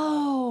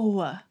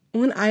 No.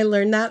 When I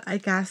learned that, I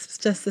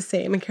gasped just the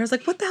same. And Kara's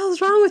like, what the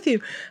hell's wrong with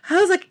you?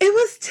 I was like, it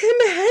was Tim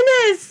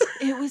Hennis.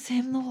 It was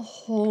him the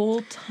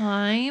whole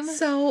time?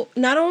 So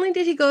not only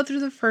did he go through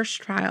the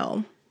first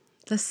trial,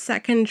 the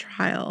second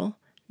trial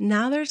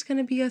Now there's going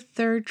to be a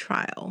third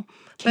trial.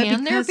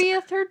 Can there be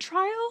a third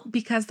trial?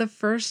 Because the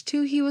first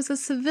two, he was a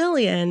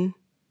civilian,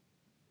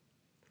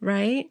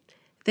 right?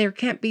 There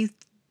can't be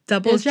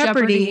double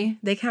jeopardy.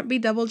 They can't be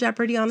double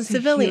jeopardy on a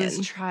civilian. He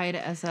was tried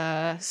as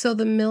a... So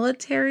the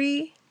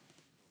military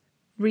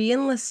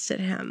re-enlisted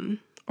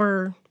him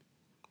or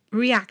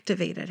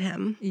reactivated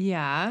him.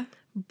 Yeah.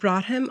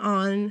 Brought him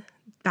on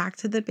back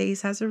to the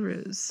base as a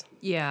ruse.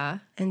 Yeah.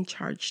 And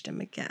charged him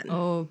again.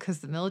 Oh, because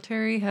the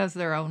military has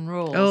their own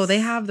rules. Oh, they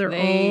have their own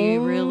They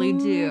really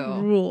do.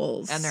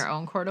 Rules. And their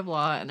own court of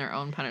law and their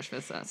own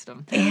punishment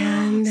system.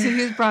 And so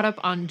he was brought up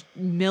on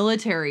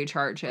military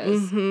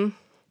charges. Mm-hmm.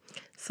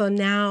 So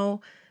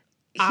now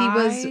he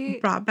was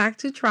brought back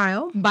to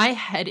trial. My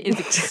head is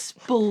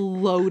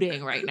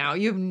exploding right now.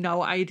 You have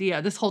no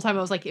idea. This whole time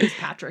I was like, it was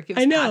Patrick. It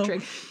was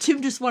Patrick.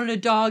 Tim just wanted a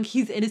dog.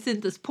 He's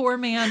innocent. This poor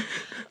man.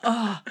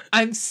 Oh,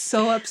 I'm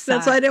so upset.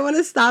 That's why I didn't want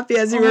to stop you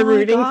as you were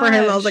rooting for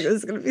him. I was like, this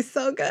is going to be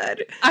so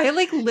good. I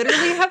like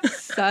literally have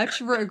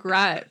such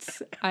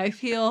regrets. I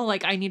feel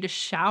like I need a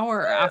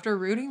shower after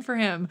rooting for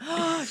him.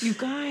 You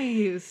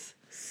guys.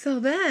 So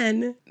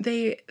then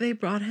they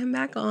brought him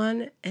back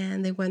on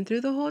and they went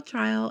through the whole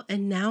trial,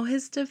 and now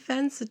his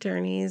defense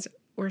attorneys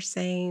were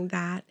saying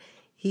that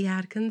he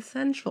had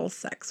consensual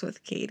sex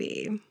with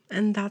Katie,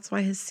 and that's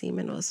why his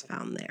semen was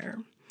found there.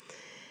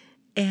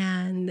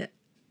 And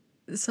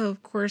so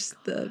of course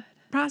the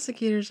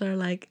prosecutors are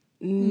like,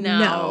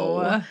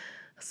 no.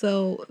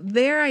 So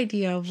their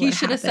idea of what he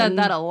should have said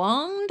that a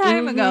long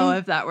time ago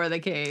if that were the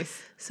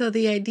case. So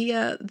the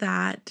idea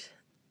that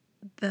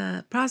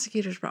the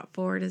prosecutors brought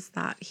forward is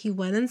that he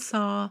went and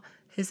saw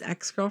his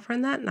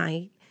ex-girlfriend that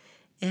night,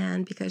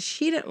 and because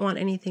she didn't want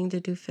anything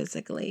to do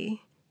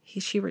physically,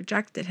 she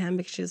rejected him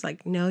because she was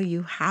like, no,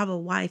 you have a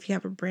wife, you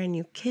have a brand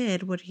new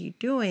kid, what are you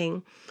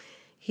doing?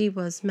 He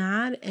was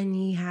mad, and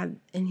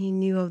he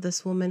knew of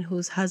this woman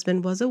whose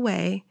husband was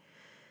away,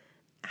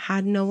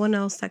 had no one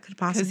else that could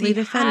possibly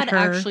defend her.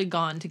 He had actually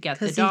gone to get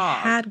the dog.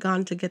 He had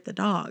gone to get the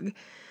dog,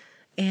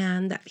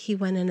 and that he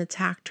went and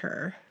attacked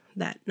her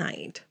that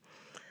night.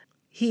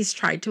 He's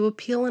tried to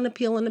appeal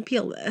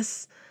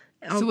this.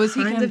 So was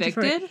he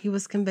convicted? He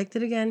was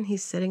convicted again.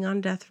 He's sitting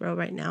on death row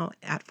right now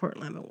at Fort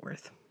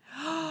Leavenworth.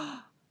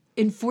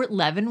 In Fort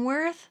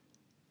Leavenworth?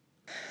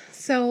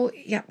 So,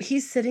 yeah,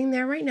 he's sitting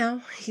there right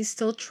now. He's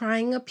still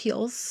trying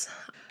appeals.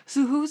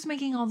 So who's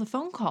making all the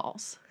phone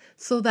calls?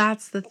 So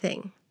that's the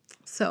thing.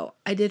 So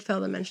I did fail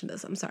to mention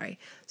this. I'm sorry.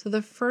 So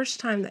the first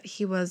time that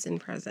he was in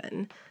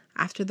prison,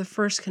 after the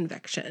first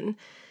conviction,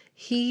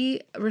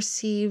 he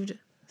received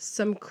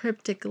some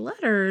cryptic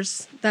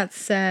letters that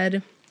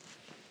said,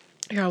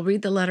 here, I'll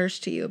read the letters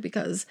to you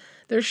because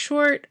they're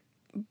short,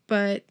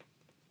 but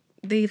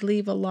they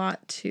leave a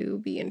lot to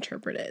be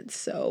interpreted.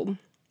 So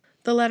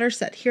the letter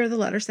said, here are the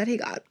letters that he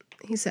got.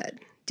 He said,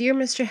 Dear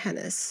Mr.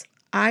 Hennis,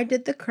 I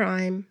did the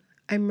crime.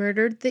 I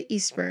murdered the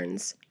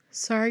Eastburns.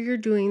 Sorry you're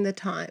doing the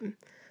time.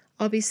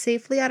 I'll be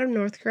safely out of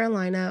North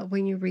Carolina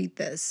when you read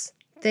this.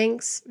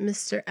 Thanks,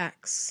 Mr.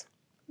 X.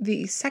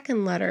 The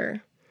second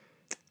letter,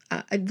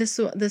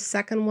 the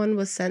second one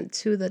was sent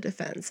to the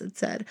defense. It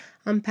said,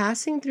 I'm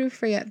passing through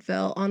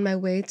Fayetteville on my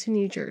way to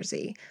New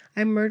Jersey.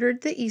 I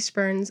murdered the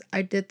Eastburns.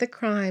 I did the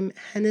crime.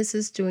 Hennis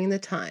is doing the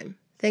time.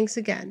 Thanks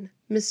again,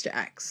 Mr.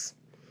 X.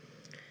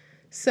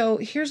 So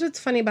here's what's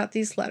funny about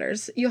these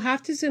letters. You'll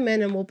have to zoom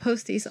in and we'll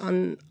post these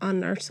on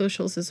our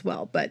socials as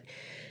well. But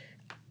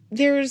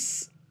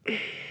there's,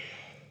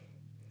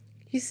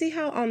 you see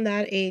how on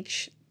that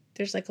H,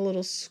 there's like a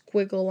little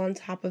squiggle on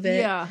top of it?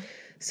 Yeah.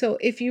 So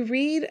if you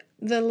read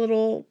the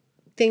little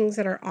things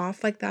that are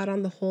off like that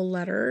on the whole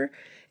letter,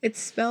 it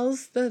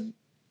spells the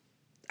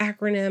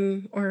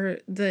acronym or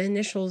the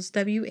initials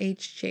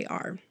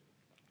WHJR,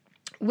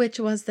 which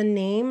was the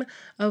name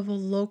of a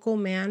local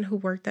man who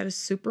worked at a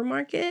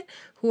supermarket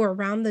who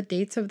around the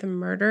dates of the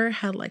murder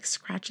had like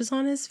scratches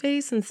on his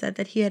face and said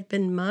that he had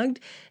been mugged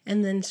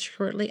and then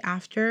shortly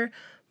after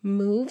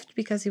moved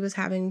because he was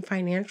having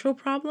financial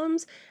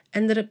problems,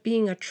 ended up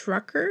being a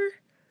trucker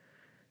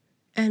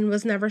and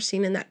was never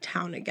seen in that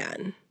town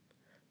again.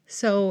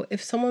 So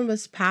if someone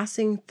was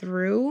passing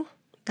through,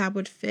 that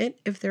would fit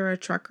if they're a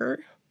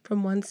trucker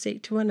from one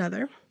state to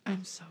another.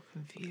 I'm so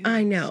confused.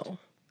 I know.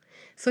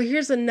 So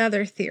here's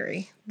another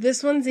theory.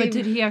 This one's But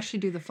did he actually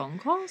do the phone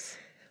calls?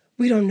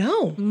 We don't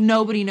know.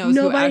 Nobody knows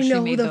who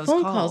actually made those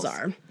phone calls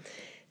are.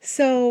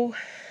 So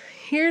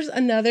here's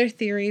another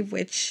theory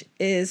which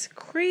is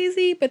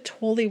crazy but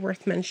totally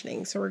worth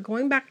mentioning. So we're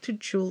going back to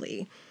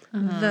Julie,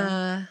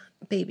 the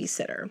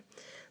babysitter.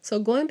 So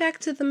going back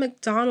to the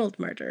McDonald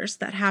murders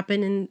that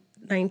happened in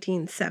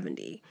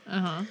 1970.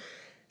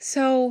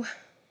 So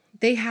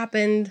they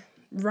happened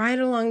right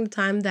along the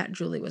time that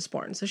Julie was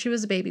born. So she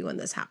was a baby when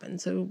this happened.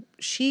 So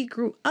she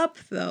grew up,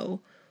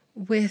 though,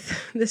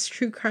 with this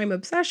true crime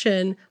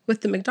obsession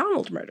with the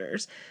McDonald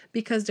murders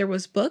because there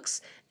was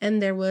books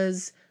and there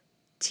was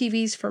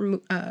movies for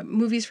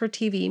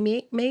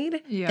TV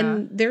made. Yeah.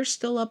 And they're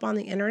still up on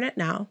the internet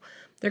now.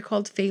 They're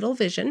called Fatal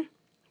Vision.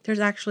 There's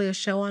actually a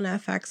show on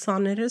FX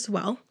on it as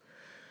well.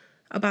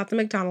 about the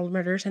McDonald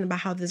murders and about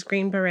how this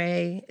Green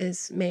Beret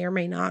may or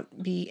may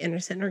not be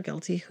innocent or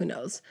guilty. Who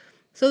knows?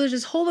 So there's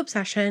this whole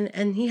obsession,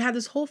 and he had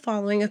this whole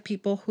following of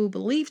people who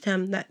believed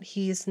him that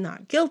he's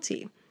not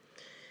guilty.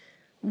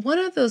 One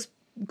of those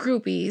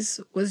groupies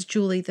was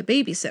Julie the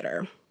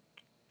babysitter,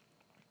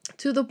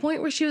 to the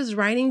point where she was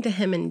writing to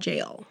him in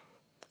jail,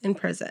 in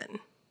prison.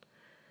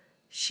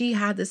 She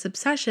had this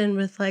obsession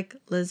with like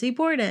Lizzie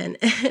Borden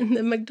and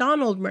the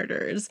McDonald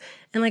murders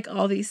and like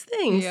all these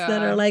things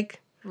that are like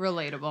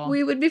relatable.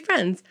 We would be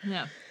friends.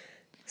 Yeah.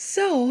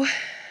 So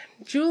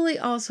Julie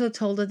also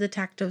told the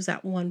detectives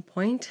at one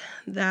point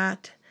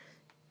that,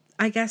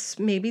 I guess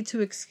maybe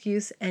to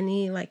excuse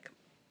any like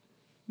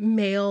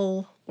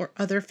male or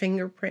other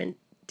fingerprint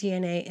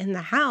DNA in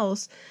the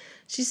house,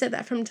 she said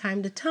that from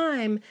time to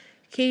time,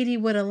 Katie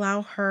would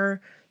allow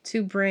her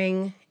to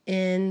bring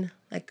in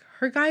like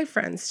her guy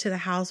friends to the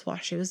house while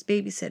she was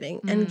babysitting.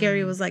 And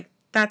Gary was like,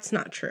 that's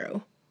not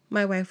true.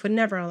 My wife would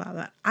never allow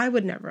that. I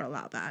would never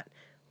allow that.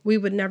 We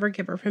would never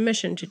give her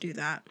permission to do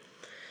that.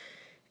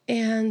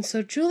 And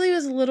so Julie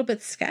was a little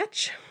bit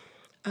sketch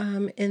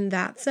in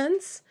that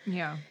sense.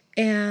 Yeah.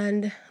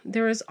 And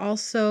there was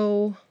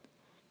also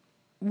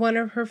one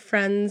of her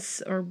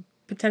friends, or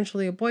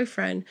potentially a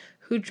boyfriend,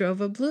 who drove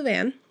a blue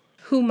van,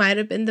 who might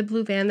have been the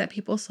blue van that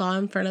people saw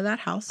in front of that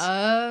house.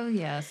 Oh,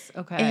 yes.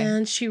 Okay.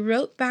 And she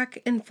wrote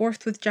back and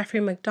forth with Jeffrey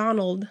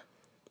McDonald,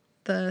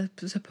 the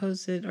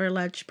supposed or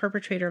alleged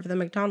perpetrator of the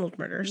McDonald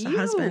murders, the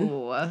husband.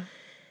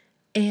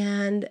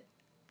 And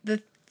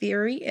the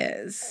theory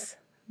is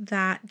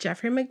that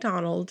Jeffrey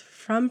McDonald,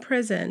 from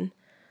prison,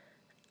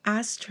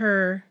 asked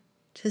her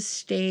to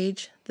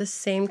stage the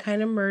same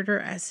kind of murder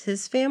as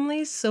his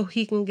family so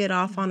he can get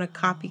off on a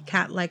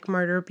copycat-like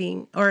murder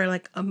being, or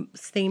like a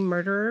same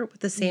murderer with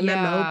the same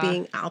MO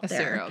being out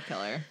there. A serial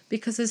killer.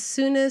 Because as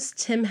soon as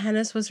Tim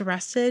Hennis was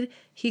arrested,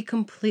 he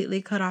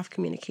completely cut off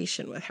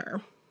communication with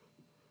her.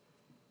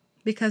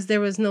 Because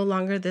there was no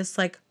longer this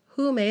like,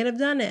 who may have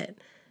done it?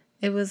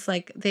 It was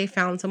like they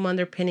found someone,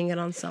 they're pinning it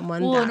on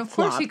someone. Well, that and of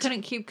course flopped. she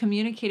couldn't keep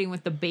communicating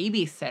with the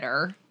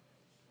babysitter.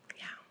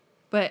 Yeah.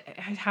 But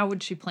how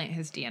would she plant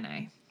his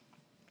DNA?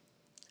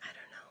 I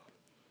don't know.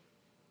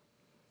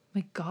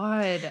 My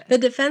God. The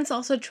defense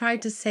also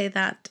tried to say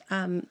that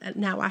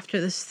now after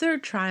this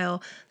third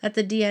trial, that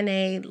the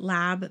DNA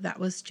lab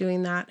that was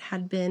doing that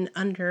had been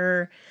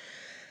under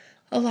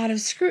a lot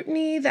of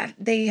scrutiny, that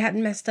they had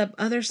messed up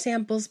other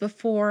samples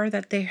before,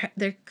 that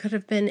there could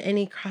have been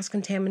any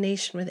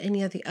cross-contamination with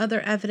any of the other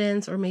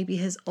evidence, or maybe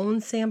his own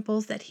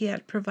samples that he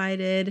had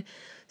provided.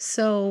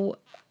 So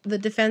the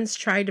defense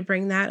tried to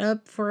bring that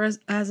up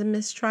as a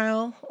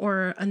mistrial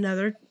or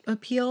another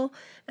appeal,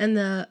 and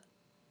the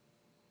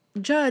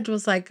judge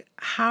was like,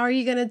 how are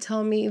you going to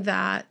tell me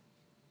that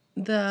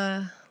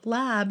the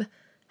lab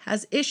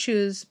has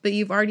issues, but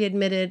you've already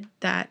admitted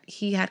that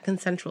he had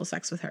consensual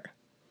sex with her?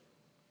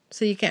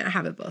 So you can't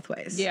have it both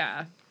ways.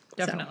 Yeah,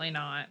 definitely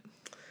not.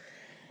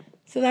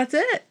 So that's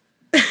it.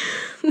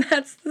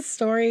 That's the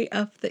story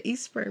of the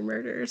Eastburn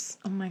murders.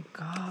 Oh my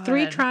God.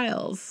 3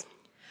 trials.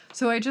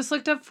 So I just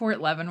looked up Fort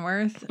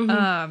Leavenworth.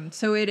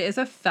 So it is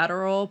a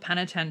federal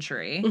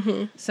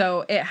penitentiary.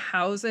 So it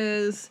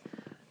houses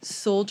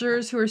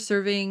soldiers who are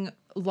serving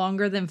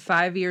longer than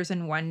 5 years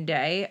in one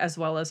day, as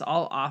well as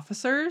all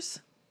officers.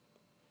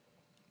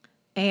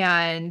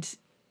 And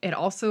it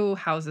also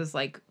houses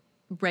like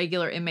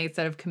regular inmates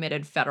that have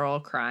committed federal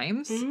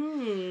crimes.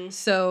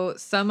 So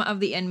some of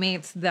the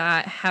inmates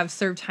that have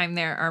served time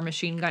there are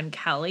Machine Gun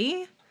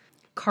Kelly,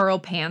 Carl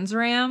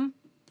Panzram,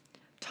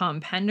 Tom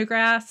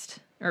Pendergast,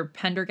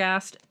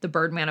 the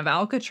Birdman of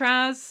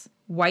Alcatraz,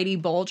 Whitey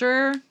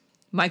Bulger,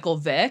 Michael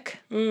Vick.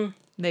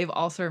 They've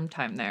all served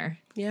time there.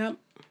 Yep.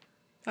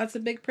 That's a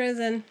big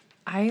prison.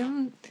 I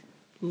am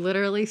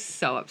literally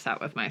so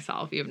upset with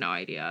myself. You have no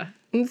idea.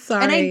 I'm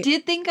sorry. And I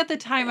did think at the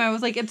time, I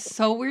was like, it's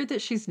so weird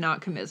that she's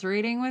not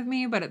commiserating with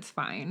me, but it's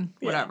fine.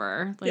 Yeah.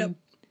 Whatever. Like,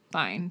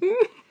 fine.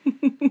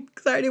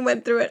 Because I already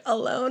went through it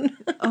alone.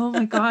 Oh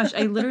my gosh.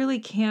 I literally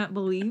can't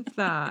believe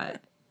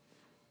that.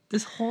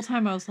 This whole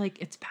time I was like,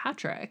 it's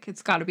Patrick.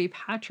 It's got to be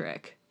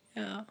Patrick.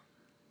 Yeah.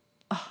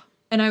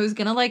 And I was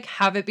going to like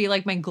have it be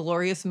like my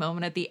glorious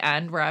moment at the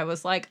end where I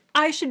was like,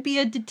 I should be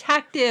a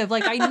detective.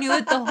 Like I knew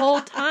it the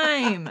whole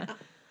time.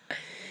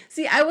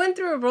 See, I went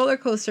through a roller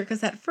coaster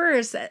because at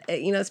first,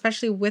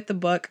 especially with the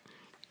book,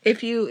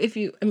 if you,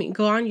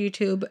 go on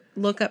YouTube,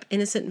 look up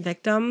Innocent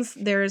Victims.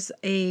 There's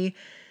a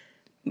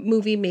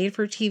movie made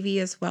for TV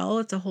as well.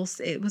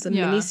 It was a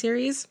mini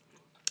series.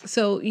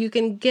 So you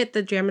can get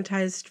the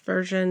dramatized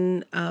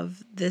version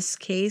of this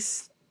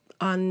case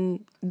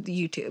on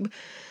YouTube.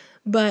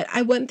 But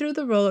I went through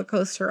the roller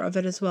coaster of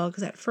it as well,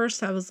 because at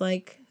first I was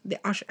like, they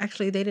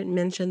didn't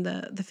mention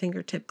the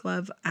fingertip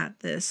glove at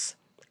this,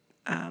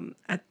 on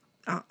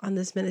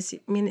this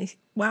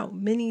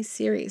mini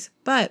series.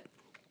 But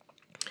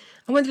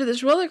I went through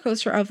this roller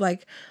coaster of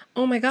like,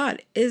 oh my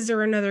God, is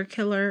there another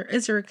killer?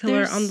 Is there a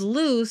killer on the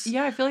loose?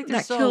 Yeah, I feel like there's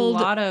that still killed, a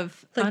lot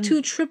of... like,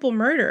 2 triple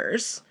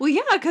murders. Well,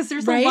 yeah, because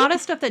there's Right? a lot of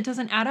stuff that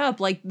doesn't add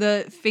up, like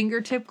the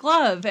fingertip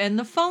glove and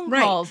the phone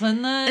Right. calls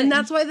and the... And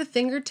that's why the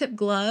fingertip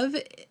glove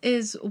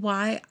is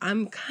why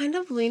I'm kind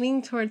of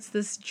leaning towards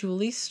this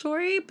Julie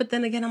story. But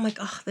then again, I'm like,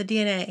 oh, the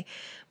DNA.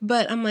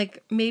 But I'm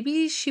like,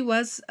 maybe she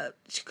was,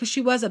 because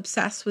she was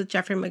obsessed with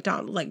Jeffrey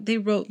McDonald. Like, they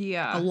wrote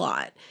Yeah. a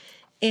lot.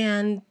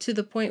 And to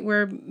the point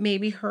where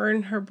maybe her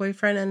and her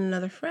boyfriend and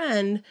another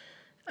friend,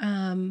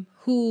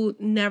 who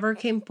never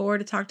came forward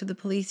to talk to the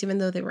police, even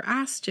though they were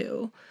asked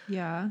to,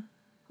 Yeah.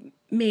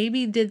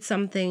 maybe did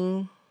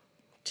something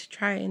to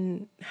try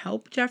and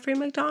help Jeffrey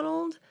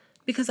McDonald.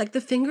 Because, like,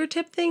 the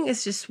fingertip thing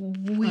is just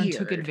weird. And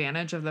took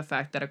advantage of the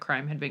fact that a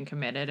crime had been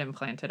committed and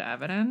planted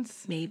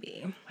evidence.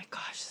 Maybe. Oh my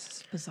gosh, this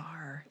is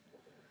bizarre.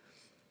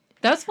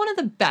 That's one of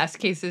the best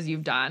cases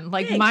you've done.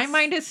 Like, Thanks. my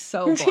mind is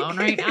so blown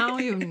right now.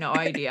 You have no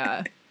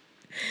idea.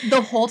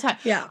 The whole time.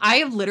 Yeah. I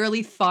have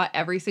literally fought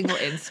every single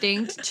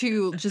instinct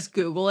to just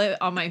Google it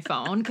on my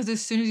phone. Because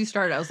as soon as you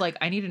started, I was like,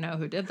 I need to know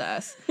who did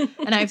this.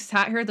 And I've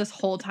sat here this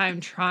whole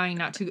time trying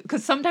not to.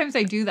 Because sometimes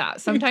I do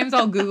that. Sometimes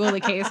I'll Google the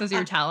case as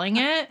you're telling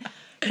it.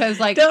 Because,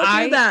 like, Don't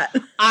do that.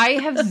 I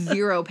have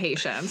zero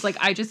patience. Like,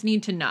 I just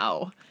need to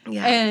know.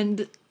 Yeah.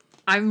 And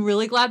I'm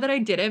really glad that I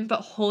didn't,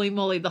 but holy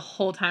moly, the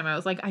whole time I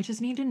was like, I just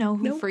need to know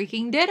who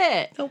freaking did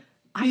it. Nope.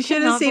 I You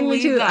should have cannot seen me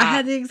believe too. that. I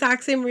had the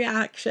exact same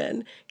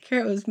reaction.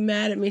 Kara was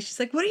mad at me. She's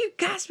like, "What are you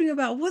gasping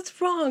about? What's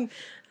wrong?" And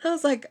I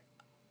was like,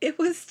 "It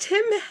was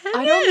Tim Hennis."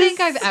 I don't think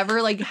I've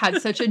ever like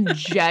had such a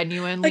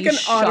genuinely Like an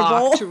shocked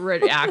audible.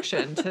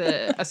 reaction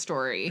to a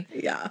story.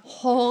 Yeah.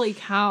 Holy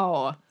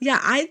cow. Yeah,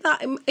 I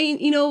thought,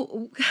 you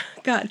know,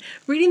 God,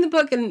 reading the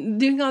book and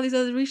doing all these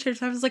other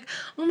research, I was like,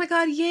 oh my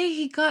God, yay,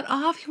 he got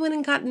off. He went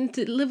and got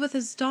to live with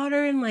his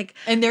daughter and like.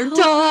 And their help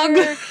dog.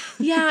 her.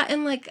 Yeah,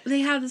 and like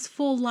they had this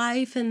full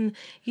life and,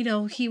 you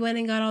know, he went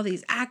and got all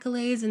these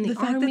accolades in the The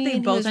fact army. that they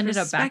and he both was ended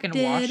up back in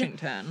respected.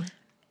 Washington.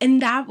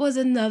 And that was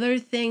another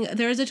thing.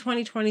 There's a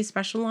 2020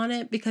 special on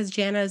it because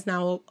Jana is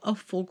now a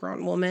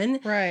full-grown woman.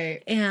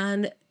 Right.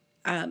 And,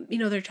 you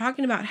know, they're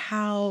talking about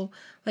how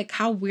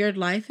weird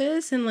life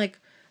is. And, like,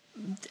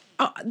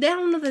 they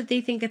don't know that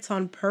they think it's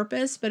on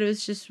purpose, but it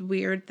was just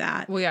weird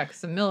that... Well, yeah,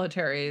 because the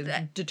military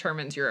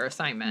determines your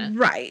assignment.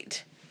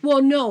 Right.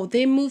 Well, no,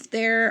 they moved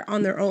there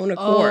on their own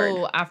accord.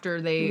 Oh,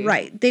 after they...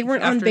 Right. They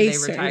weren't on after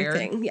base they or retired?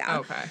 anything. Yeah.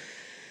 Okay.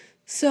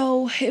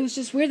 So it was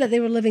just weird that they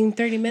were living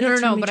 30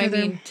 minutes No, from but each I other.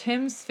 mean,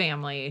 Tim's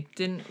family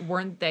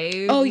weren't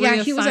they? Oh, yeah,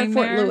 he was at reassigned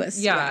Fort there? Lewis.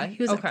 Yeah, Yeah, he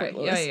was at Fort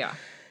Lewis. Yeah.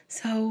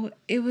 So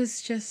it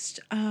was just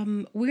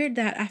weird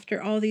that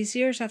after all these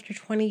years, after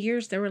 20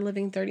 years, they were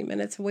living 30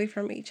 minutes away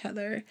from each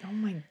other. Oh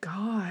my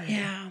god.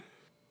 Yeah.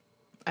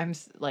 I'm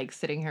like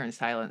sitting here in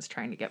silence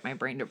trying to get my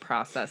brain to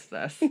process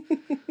this.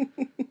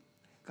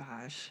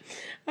 Gosh.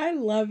 I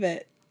love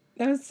it.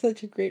 That was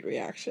such a great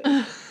reaction.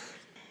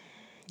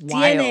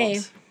 Wild.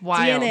 DNA.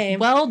 Wild. DNA.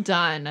 Well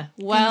done.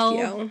 Well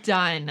you.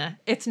 done.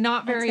 It's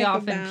not very take a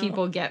often bow.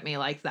 people get me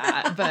like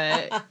that,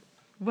 but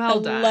well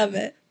I done. love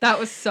it. That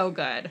was so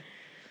good.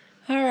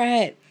 All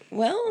right.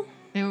 Well,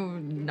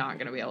 I'm not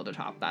going to be able to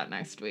top that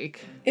next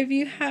week. if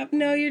you have...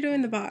 No, you're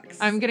doing the box.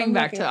 I'm getting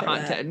back looking to for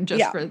Haunted that. just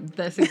Yeah. for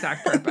this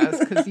exact purpose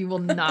because you will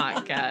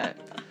not get...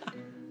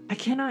 I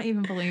cannot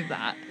even believe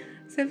that.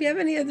 So if you have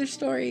any other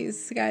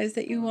stories, guys,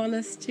 that you want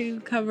us to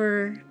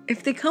cover,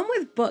 if they come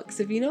with books,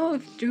 if you know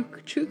of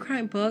true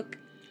crime book,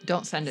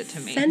 Don't send it to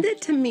me. send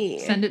it to me.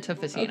 Send it to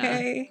Fatina.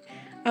 Okay?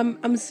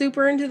 I'm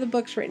super into the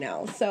books right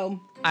now, so...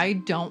 I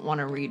don't want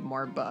to read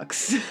more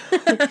books.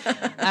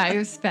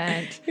 I've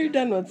spent You're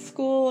done with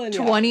school and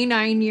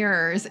 29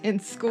 years in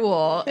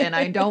school and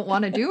I don't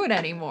want to do it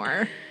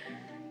anymore.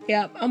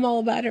 yeah, I'm all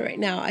about it right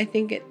now. I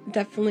think it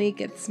definitely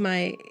gets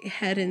my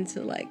head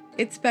into like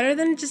it's better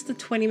than just a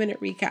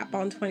 20-minute recap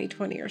on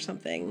 2020 or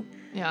something.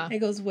 Yeah. It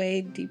goes way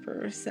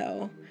deeper,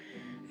 so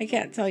I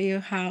can't tell you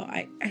how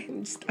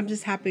I'm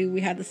just happy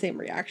we had the same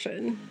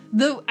reaction.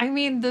 The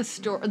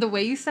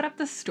way you set up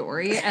the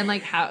story and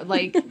like how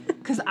like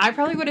because I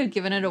probably would have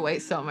given it away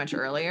so much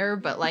earlier,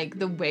 but like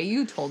the way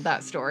you told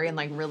that story and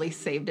like really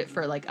saved it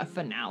for like a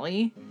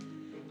finale,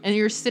 and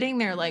you're sitting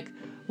there like,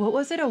 what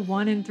was it, a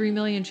 1 in 3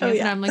 million chance?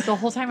 yeah. And I'm like the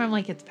whole time I'm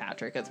like it's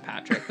Patrick,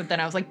 but then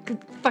I was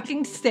like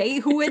fucking say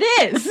who it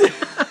is.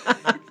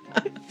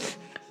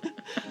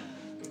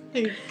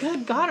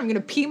 Good God, I'm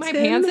gonna pee my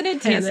Tim pants in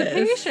Hennis.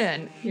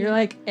 anticipation. You're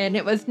like, and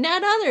it was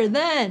none other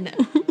than.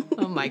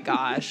 Oh my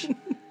gosh.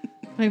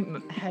 My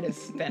head is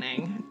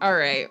spinning. All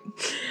right.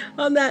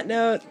 On that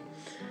note,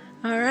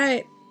 all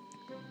right.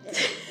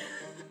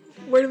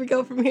 Where do we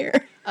go from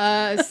here?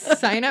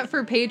 Sign up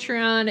for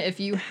Patreon. If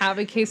you have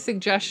a case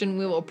suggestion,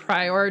 we will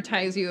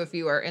prioritize you if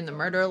you are in the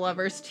Murder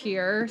Lovers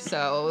tier.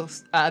 So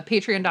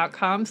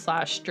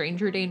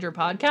patreon.com/Stranger Danger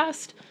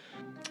Podcast.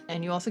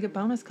 And you also get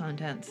bonus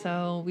content.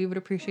 So we would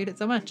appreciate it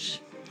so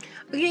much.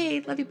 Okay,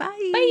 love you.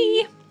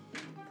 Bye.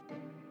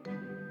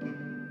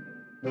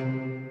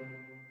 Bye.